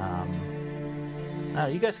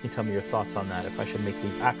 You guys can tell me your thoughts on that, if I should make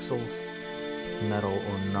these axles metal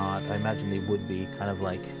or not. I imagine they would be kind of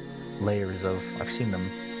like layers of, I've seen them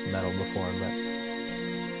metal before, but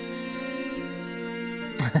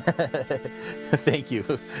thank you.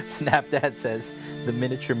 Snapdad says the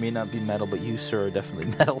miniature may not be metal, but you, sir, are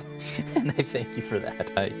definitely metal. And I thank you for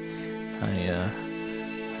that. I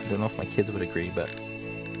don't know if my kids would agree, but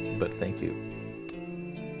thank you.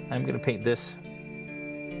 I'm going to paint this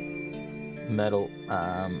metal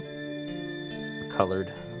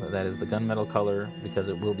colored. That is the gunmetal color, because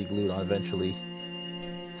it will be glued on eventually.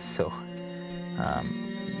 So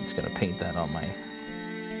I'm just going to paint that on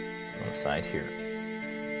the side here.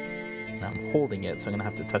 And I'm holding it, so I'm going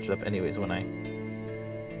to have to touch it up anyways but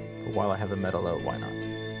while I have the metal out, why not?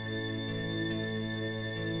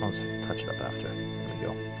 I'll just have to touch it up after. There we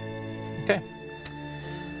go. Okay.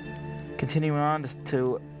 Continuing on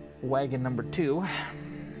to wagon number 2.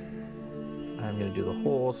 I'm going to do the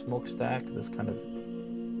whole smokestack, this kind of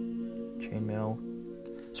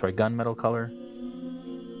gunmetal color.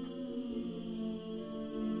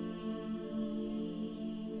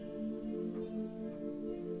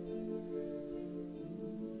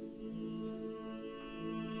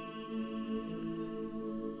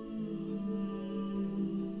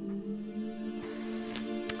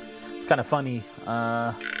 It's kind of funny.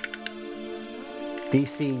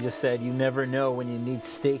 DC just said, you never know when you need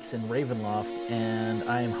steaks in Ravenloft, and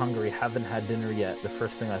I am hungry, haven't had dinner yet. The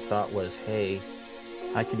first thing I thought was, hey,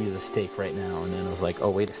 I could use a steak right now. And then I was like, oh,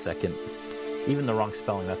 wait a second. Even the wrong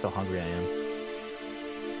spelling, that's how hungry I am.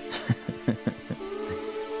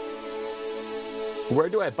 Where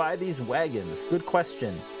do I buy these wagons? Good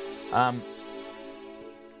question.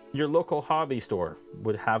 Your local hobby store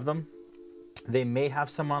would have them. They may have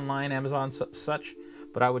some online, Amazon, such.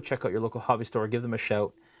 But I would check out your local hobby store, give them a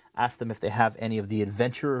shout, ask them if they have any of the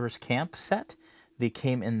Adventurer's Camp set. They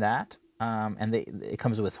came in that, and it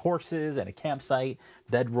comes with horses and a campsite,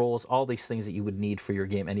 bedrolls, all these things that you would need for your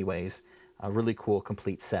game anyways. A really cool,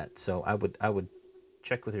 complete set. So I would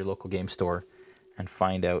check with your local game store and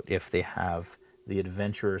find out if they have the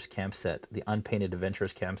Adventurer's Camp set, the unpainted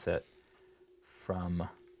Adventurer's Camp set from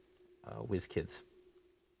WizKids.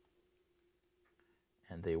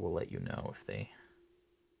 And they will let you know if they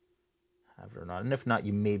have it or not. And if not,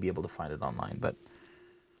 you may be able to find it online. But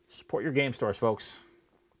support your game stores, folks.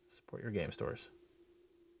 Support your game stores.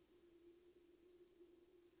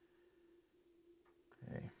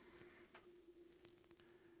 Okay.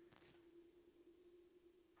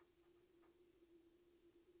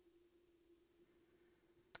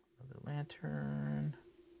 Another lantern.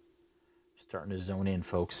 Starting to zone in,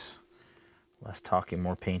 folks. Less talking,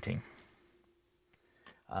 more painting.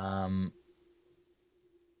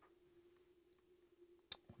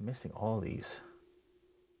 Missing all these.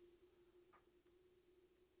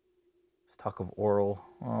 Let's talk of Oral.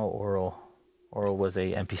 Oh, Oral. Oral was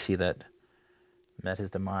a NPC that met his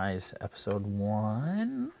demise. Episode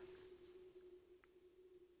 1.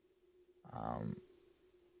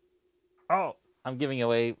 Oh, I'm giving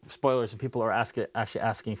away spoilers, and people are actually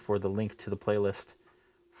asking for the link to the playlist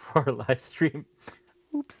for our live stream.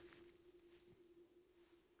 Oops.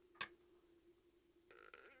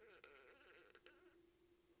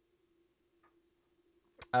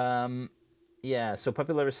 Yeah, so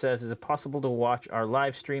Puppy Lover says, is it possible to watch our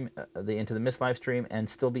live stream, the Into the Mist live stream, and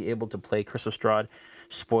still be able to play Curse of Strahd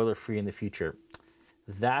spoiler-free in the future?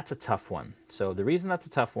 That's a tough one. So the reason that's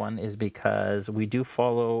a tough one is because we do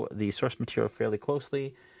follow the source material fairly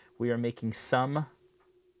closely. We are making some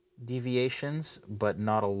deviations, but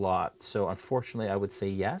not a lot. So unfortunately, I would say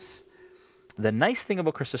yes. The nice thing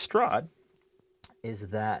about Curse of Strahd is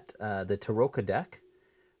that the Taroka deck,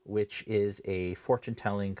 which is a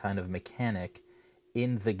fortune-telling kind of mechanic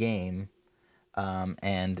in the game,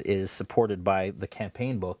 and is supported by the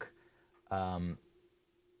campaign book,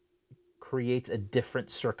 creates a different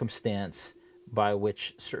circumstance by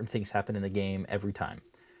which certain things happen in the game every time.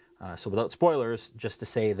 So without spoilers, just to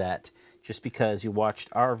say that just because you watched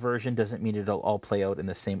our version doesn't mean it'll all play out in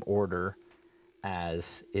the same order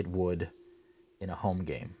as it would in a home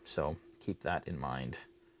game. So keep that in mind.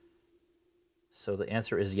 So the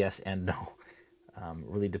answer is yes and no.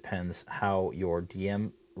 Really depends how your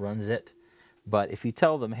DM runs it. But if you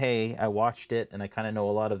tell them, hey, I watched it and I kind of know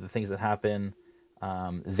a lot of the things that happen,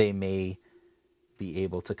 they may be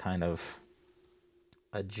able to kind of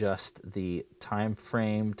adjust the time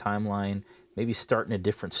frame, timeline, maybe start in a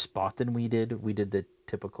different spot than we did. We did the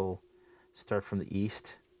typical start from the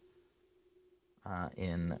east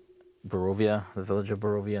in Barovia, the village of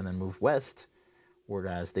Barovia, and then move west.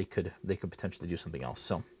 Whereas they could potentially do something else.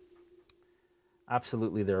 So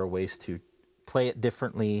absolutely there are ways to play it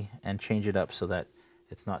differently and change it up so that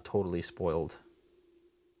it's not totally spoiled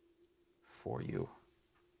for you.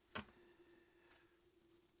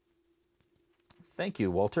 Thank you,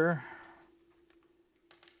 Walter.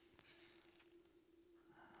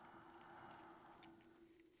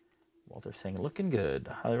 Walter's saying, looking good.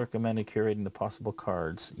 Highly recommended curating the possible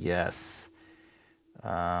cards. Yes.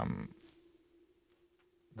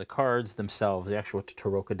 The cards themselves, the actual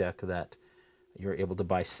Taroka deck that you're able to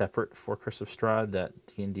buy separate for Curse of Strahd that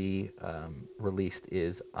D&D released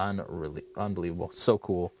is unbelievable. So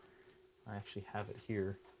cool. I actually have it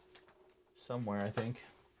here somewhere, I think.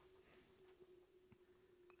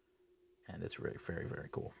 And it's very, very, very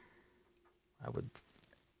cool. I would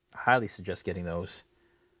highly suggest getting those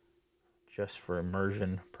just for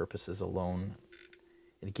immersion purposes alone.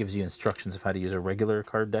 It gives you instructions of how to use a regular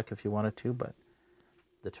card deck if you wanted to, but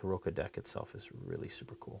the Taroka deck itself is really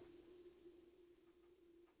super cool.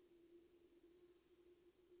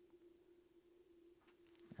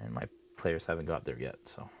 And my players haven't got there yet,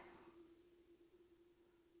 so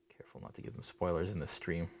careful not to give them spoilers in this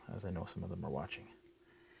stream, as I know some of them are watching.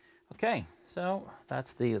 Okay, so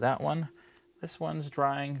that's that one. This one's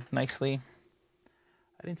drying nicely.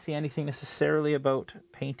 I didn't see anything necessarily about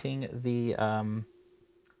painting the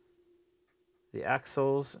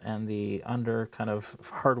axles and the under kind of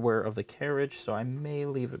hardware of the carriage, so I may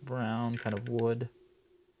leave it brown, kind of wood,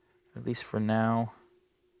 at least for now.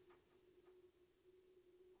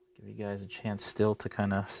 Give you guys a chance still to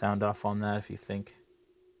kind of sound off on that if you think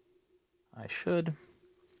I should.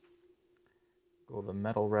 Go the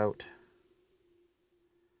metal route.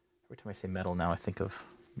 Every time I say metal now, I think of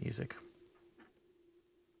music.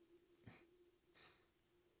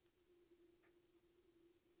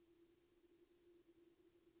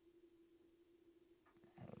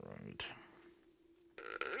 All right.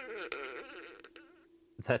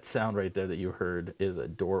 That sound right there that you heard is a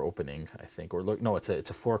door opening, I think. Or look, no, it's a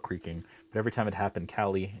floor creaking. But every time it happened,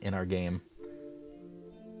 Callie in our game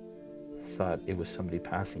thought it was somebody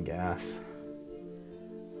passing gas.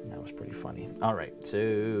 And that was pretty funny. All right,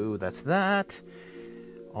 so that's that.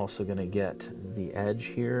 Also gonna get the edge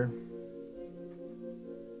here.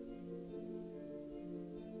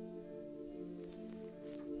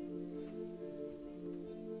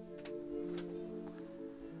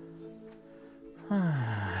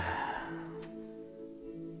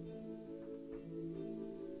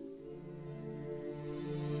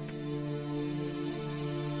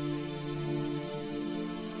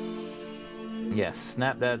 Yes,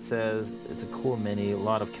 Snapdad says it's a cool mini, a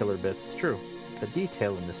lot of killer bits. It's true. The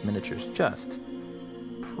detail in this miniature is just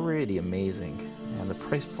pretty amazing, and the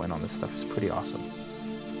price point on this stuff is pretty awesome.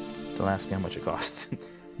 Don't ask me how much it costs,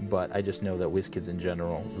 but I just know that WizKids in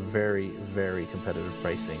general, very, very competitive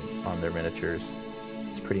pricing on their miniatures.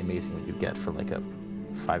 It's pretty amazing what you get for like a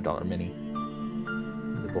 $5 mini.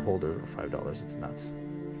 The Beholder for $5, it's nuts.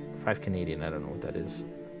 5 Canadian, I don't know what that is.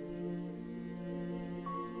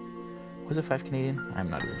 Was it 5 Canadian? I'm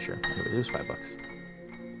not even sure. It was $5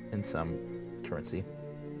 in some currency.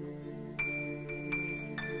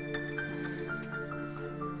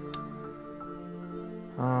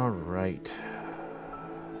 All right.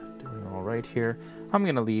 Doing all right here. I'm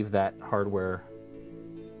going to leave that hardware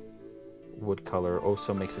wood color.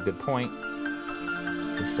 Oso makes a good point.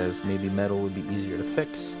 He says maybe metal would be easier to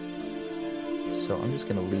fix. So I'm just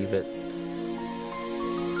going to leave it.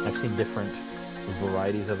 I've seen different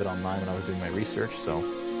varieties of it online when I was doing my research, so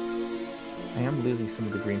I am losing some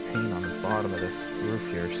of the green paint on the bottom of this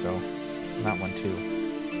roof here, so that one too.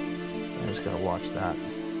 I just gotta watch that.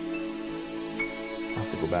 I'll have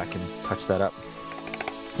to go back and touch that up.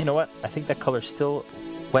 You know what? I think that color's still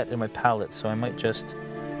wet in my palette, so I might just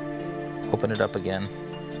open it up again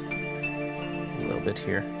a little bit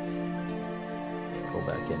here. Go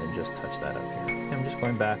back in and just touch that up here. I'm just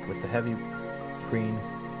going back with the heavy green.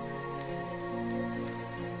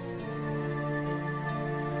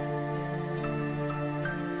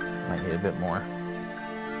 Might need a bit more.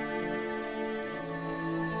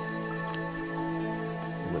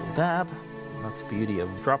 A little dab. That's the beauty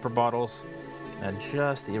of dropper bottles. And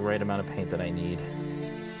just the right amount of paint that I need.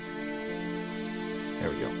 There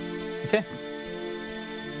we go. Okay.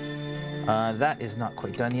 That is not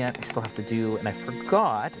quite done yet. I still have to do, and I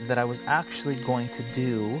forgot that I was actually going to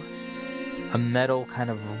do a metal kind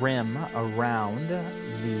of rim around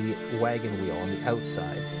the wagon wheel on the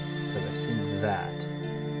outside, because I've seen that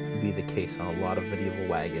be the case on a lot of medieval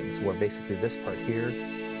wagons, where basically this part here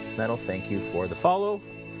is metal. Thank you for the follow.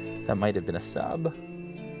 That might have been a sub.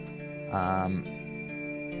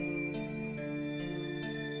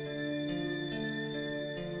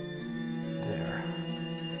 There.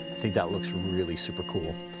 I think that looks really super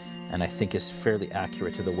cool, and I think is fairly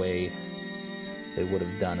accurate to the way they would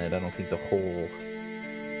have done it. I don't think the whole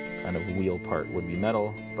kind of wheel part would be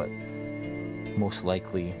metal, but most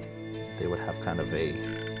likely they would have kind of a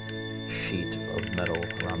sheet of metal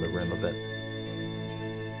around the rim of it.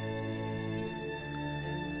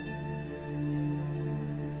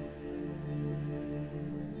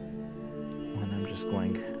 And I'm just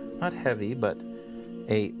going, not heavy, but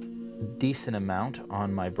a decent amount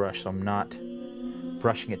on my brush, so I'm not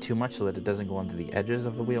brushing it too much so that it doesn't go onto the edges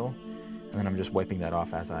of the wheel. And then I'm just wiping that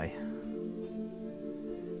off as I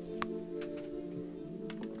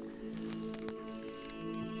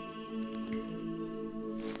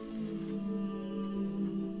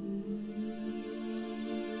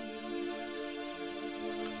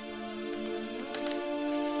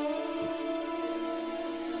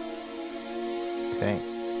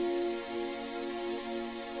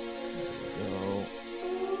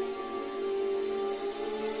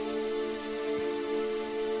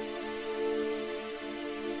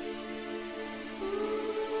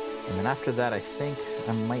And after that, I think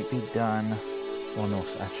I might be done. Well, no,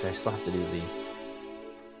 actually, I still have to do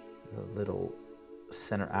the little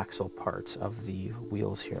center axle parts of the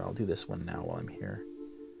wheels here. I'll do this one now while I'm here,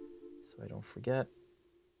 so I don't forget.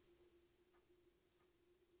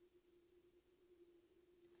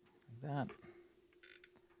 Like that.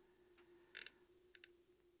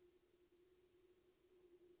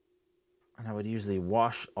 And I would usually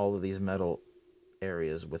wash all of these metal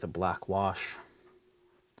areas with a black wash.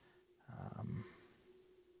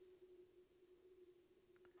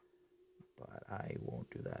 But I won't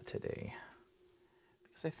do that today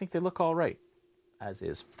because I think they look all right as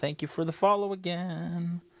is. Thank you for the follow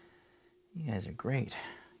again. You guys are great.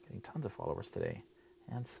 Getting tons of followers today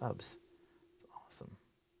and subs. It's awesome.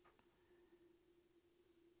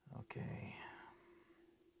 Okay.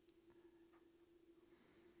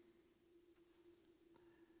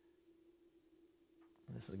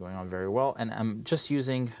 This is going on very well. And I'm just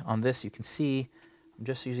using, on this, you can see, I'm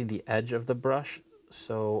just using the edge of the brush.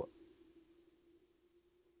 So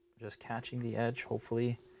just catching the edge,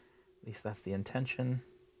 hopefully. At least that's the intention.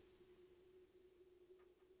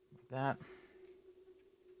 Like that.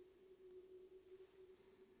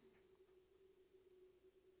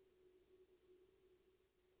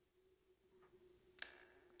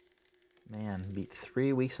 Man, beat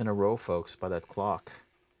 3 weeks in a row, folks, by that clock.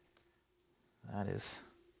 That is,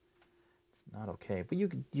 it's not okay. But you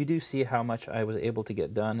do see how much I was able to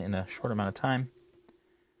get done in a short amount of time,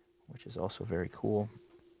 which is also very cool.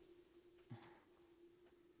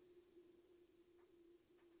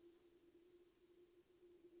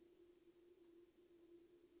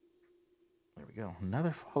 There we go.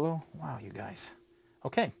 Another follow. Wow, you guys.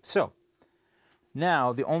 Okay, so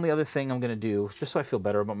now the only other thing I'm going to do, just so I feel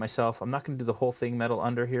better about myself, I'm not going to do the whole thing metal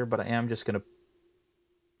under here, but I am just going to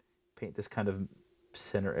paint this kind of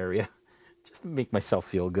center area just to make myself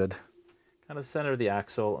feel good. Kind of center of the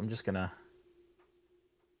axle. I'm just going to,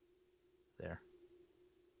 there.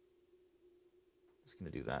 Just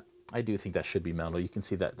going to do that. I do think that should be metal. You can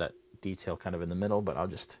see that detail kind of in the middle, but I'll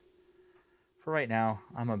just, for right now,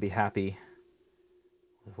 I'm going to be happy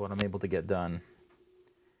with what I'm able to get done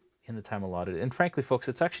in the time allotted. And frankly, folks,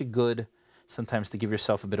 it's actually good sometimes to give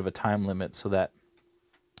yourself a bit of a time limit so that,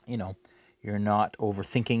 you know, you're not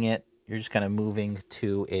overthinking it. You're just kind of moving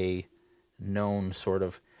to a known sort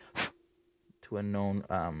of, to a known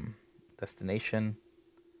destination.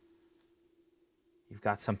 You've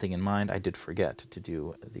got something in mind. I did forget to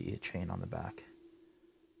do the chain on the back.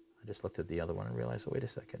 I just looked at the other one and realized, oh, wait a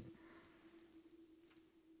second.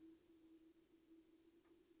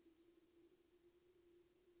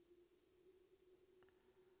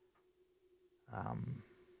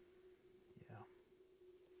 Yeah.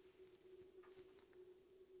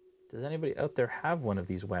 Does anybody out there have one of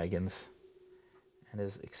these wagons and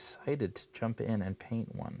is excited to jump in and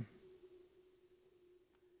paint one?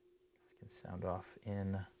 You can sound off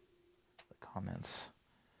in the comments.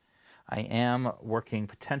 I am working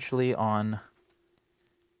potentially on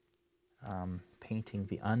painting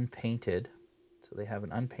the unpainted. So they have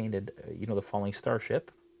an unpainted, you know, the Falling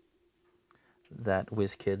Starship that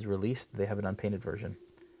WizKids released. They have an unpainted version.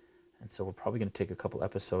 And so we're probably going to take a couple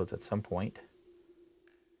episodes at some point,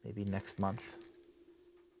 maybe next month,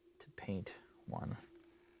 to paint one,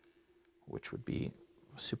 which would be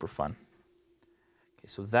super fun. Okay,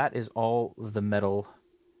 so that is all the metal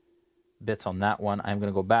bits on that one. I'm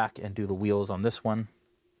going to go back and do the wheels on this one.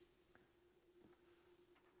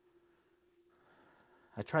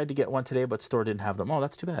 I tried to get one today, but store didn't have them. Oh,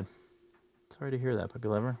 that's too bad. Sorry to hear that, Puppy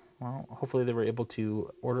Lover. Well, hopefully they were able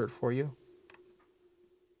to order it for you.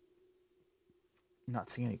 Not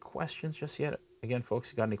seeing any questions just yet. Again,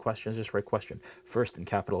 folks, you got any questions, just write question first in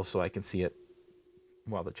capitals so I can see it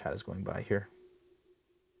while the chat is going by here.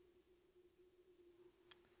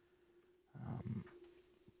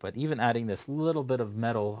 But even adding this little bit of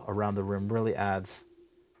metal around the rim really adds,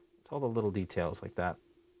 it's all the little details like that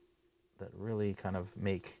that really kind of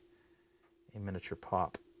make a miniature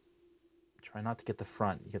pop. Try not to get the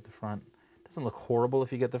front. You get the front. It doesn't look horrible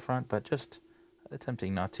if you get the front, but just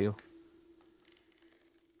attempting not to.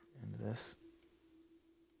 Into this.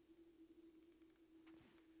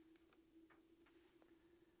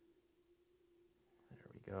 There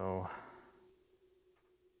we go.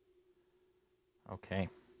 Okay.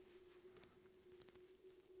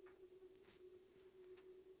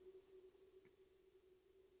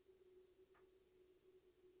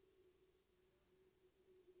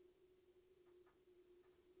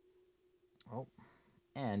 Oh,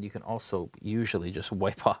 and you can also usually just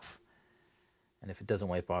wipe off. And if it doesn't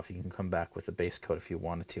wipe off, you can come back with a base coat if you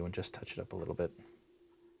wanted to and just touch it up a little bit.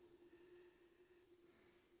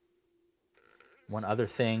 One other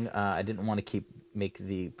thing, I didn't want to make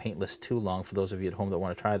the paint list too long for those of you at home that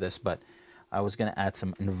want to try this, but I was going to add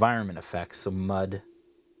some environment effects, some mud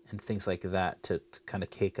and things like that to kind of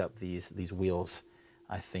cake up these wheels.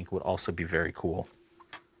 I think would also be very cool.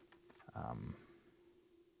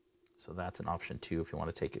 So that's an option too if you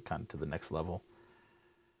want to take it kind of to the next level.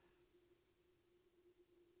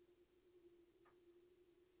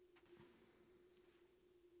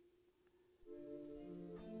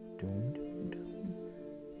 Doom, doom, doom.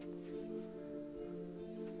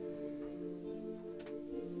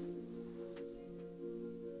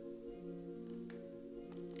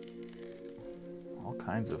 All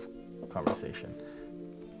kinds of conversation.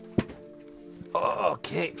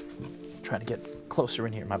 Okay, try to get closer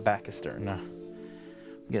in here. My back is starting to... I'm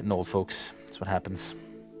getting old, folks. That's what happens.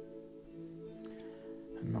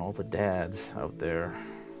 And all the dads out there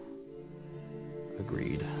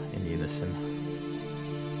agreed in unison.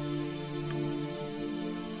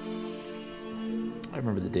 I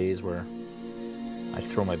remember the days where I'd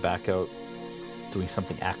throw my back out doing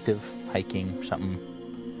something active, hiking or something.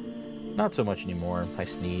 Not so much anymore. I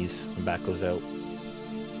sneeze, my back goes out.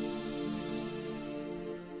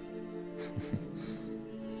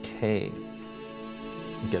 Okay.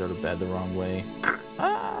 Get out of bed the wrong way.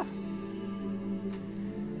 Ah!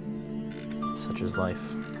 Such is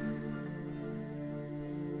life.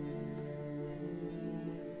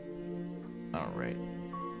 All right.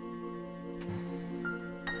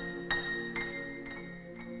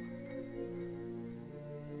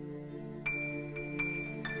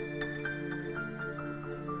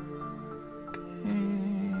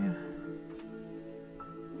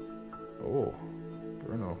 Oh,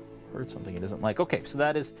 Bruno heard something he doesn't like. Okay, so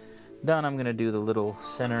that is done. I'm gonna do the little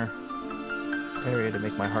center area to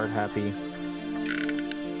make my heart happy.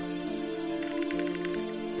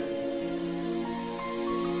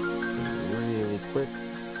 Really quick.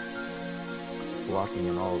 Blocking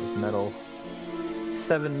in all this metal.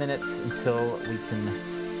 7 minutes until we can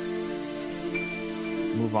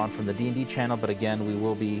move on from the D&D channel, but again, we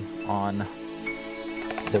will be on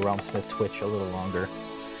the RealmSmith Twitch a little longer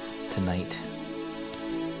tonight.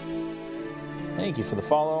 Thank you for the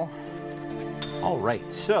follow. All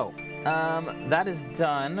right, so that is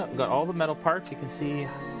done. We've got all the metal parts. You can see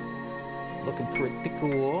it's looking pretty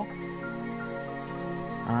cool.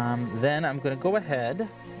 Then I'm going to go ahead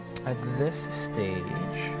at this stage,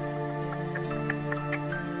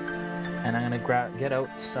 and I'm going to get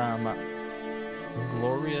out some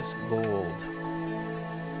glorious gold.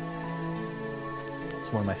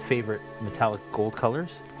 It's one of my favorite metallic gold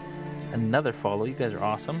colors. Another follow. You guys are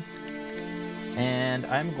awesome. And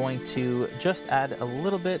I'm going to just add a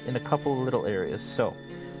little bit in a couple of little areas. So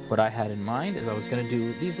what I had in mind is I was going to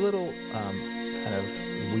do these little kind of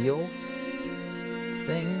wheel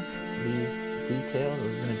things, these details.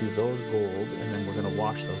 I'm going to do those gold, and then we're going to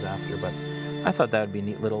wash those after. But I thought that would be a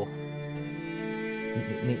neat little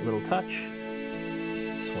touch.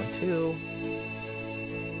 This one too.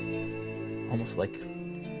 Almost like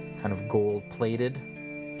kind of gold plated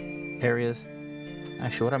areas.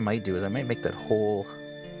 Actually, what I might do is I might make that whole,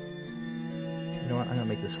 you know what, I'm gonna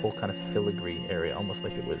make this whole kind of filigree area almost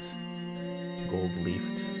like it was gold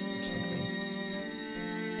leafed or something.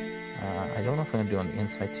 I don't know if I'm gonna do it on the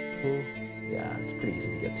inside too. Yeah, it's pretty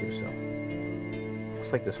easy to get to, so.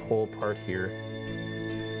 Looks like this whole part here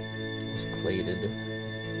was plated.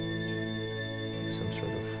 Some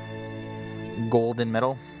sort of golden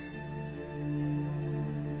metal.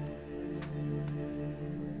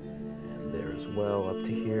 Well, up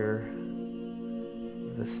to here,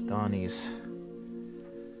 the Stanies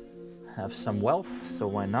have some wealth, so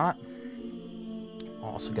why not?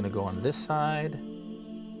 Also going to go on this side.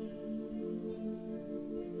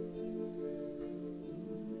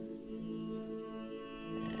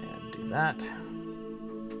 And do that.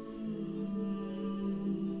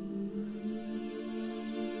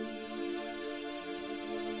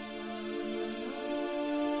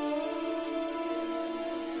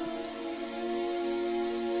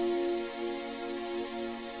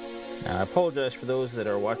 Now, I apologize for those that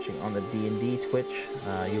are watching on the D&D Twitch.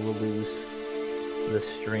 You will lose the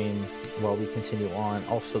stream while we continue on.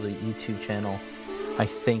 Also, the YouTube channel, I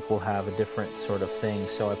think, will have a different sort of thing.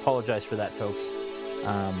 So I apologize for that, folks.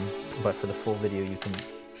 But for the full video, you can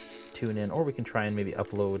tune in, or we can try and maybe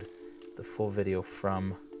upload the full video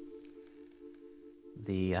from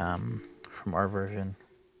the from our version.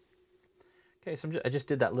 Okay, so I just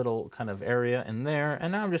did that little kind of area in there,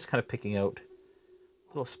 and now I'm just kind of picking out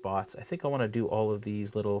little spots. I think I want to do all of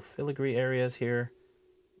these little filigree areas here,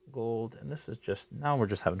 gold, and this is just, now we're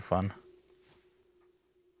just having fun.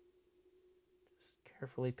 Just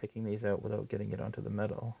Carefully picking these out without getting it onto the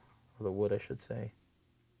metal, or the wood, I should say.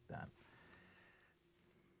 That.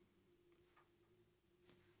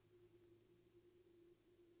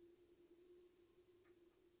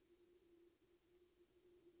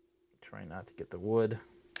 Trying not to get the wood.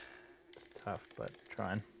 It's tough, but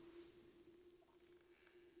trying.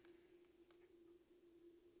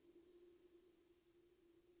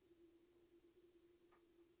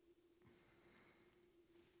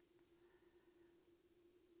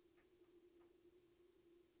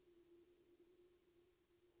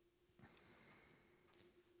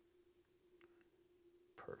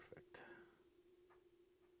 Perfect.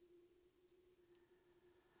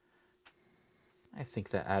 I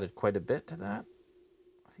think that added quite a bit to that.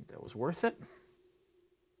 I think that was worth it.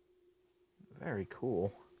 Very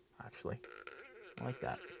cool, actually. I like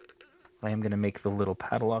that. I am going to make the little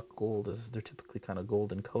padlock gold, as they're typically kind of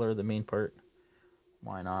gold in color, the main part.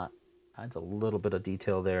 Why not? Adds a little bit of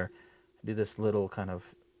detail there. I do this little kind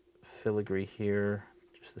of filigree here,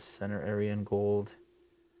 just the center area in gold,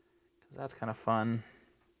 because that's kind of fun.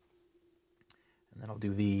 And then I'll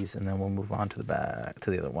do these, and then we'll move on to the back,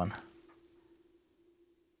 to the other one.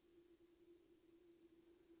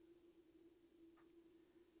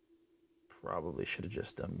 Probably should have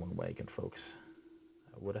just done one wagon, folks.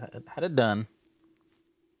 I would have had it done.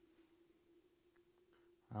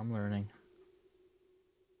 I'm learning.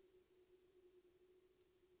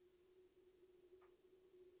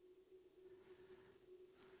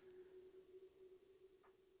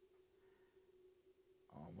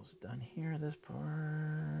 Almost done here, this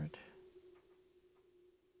part.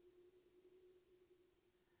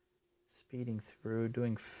 Speeding through,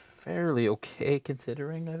 doing fairly okay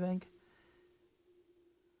considering, I think.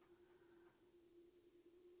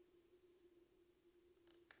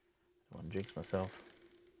 I don't want to jinx myself.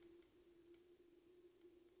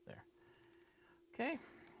 There. Okay.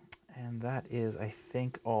 And that is, I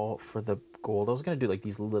think, all for the gold. I was going to do like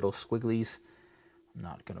these little squigglies. I'm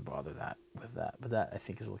not going to bother that with that, but that I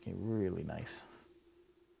think is looking really nice.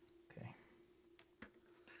 Okay.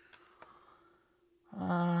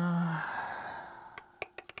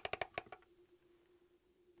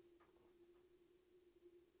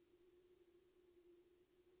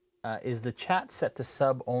 Is the chat set to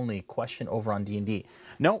sub only? Question over on D&D.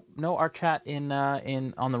 No, our chat in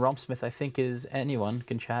on the RealmSmith I think is anyone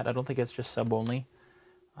can chat. I don't think it's just sub only.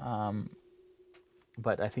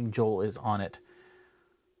 But I think Joel is on it.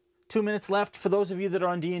 2 minutes left. For those of you that are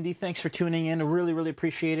on D&D, thanks for tuning in. I really, really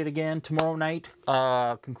appreciate it again. Tomorrow night,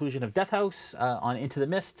 conclusion of Death House on Into the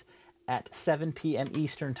Mist at 7 p.m.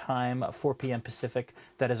 Eastern Time, 4 p.m. Pacific.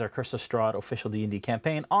 That is our Curse of Strahd official D&D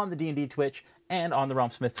campaign on the D&D Twitch and on the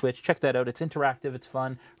RealmSmith Twitch. Check that out. It's interactive. It's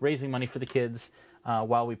fun. Raising money for the kids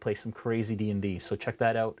while we play some crazy D&D. So check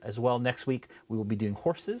that out as well. Next week, we will be doing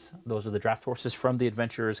horses. Those are the draft horses from the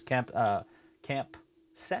Adventurers Camp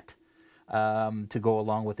set to go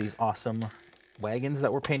along with these awesome wagons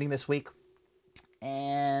that we're painting this week.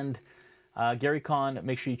 And Gary Con,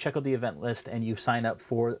 make sure you check out the event list and you sign up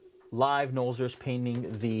for live Nolzur's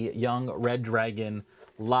painting the young red dragon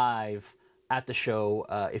live at the show.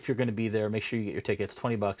 If you're going to be there, make sure you get your tickets.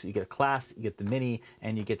 $20. You get a class, you get the mini,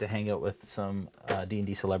 and you get to hang out with some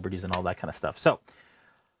D&D celebrities and all that kind of stuff. So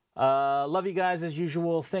love you guys as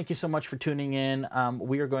usual. Thank you so much for tuning in.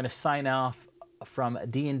 We are going to sign off from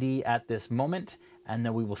D&D at this moment, and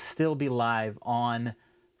then we will still be live on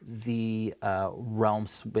the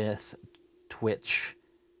RealmSmith Twitch.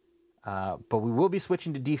 But we will be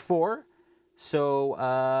switching to D4. So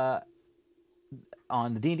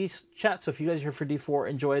on the D&D chat. So if you guys are here for D4,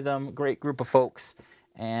 enjoy them. Great group of folks.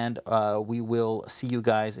 And we will see you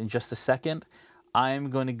guys in just a second. I'm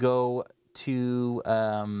going to go to...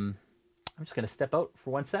 I'm just going to step out for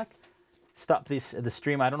 1 sec. Stop the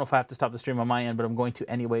stream. I don't know if I have to stop the stream on my end, but I'm going to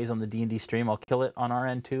anyways on the D&D stream. I'll kill it on our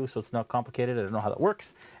end too, so it's not complicated. I don't know how that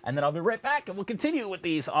works. And then I'll be right back, and we'll continue with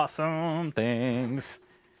these awesome things.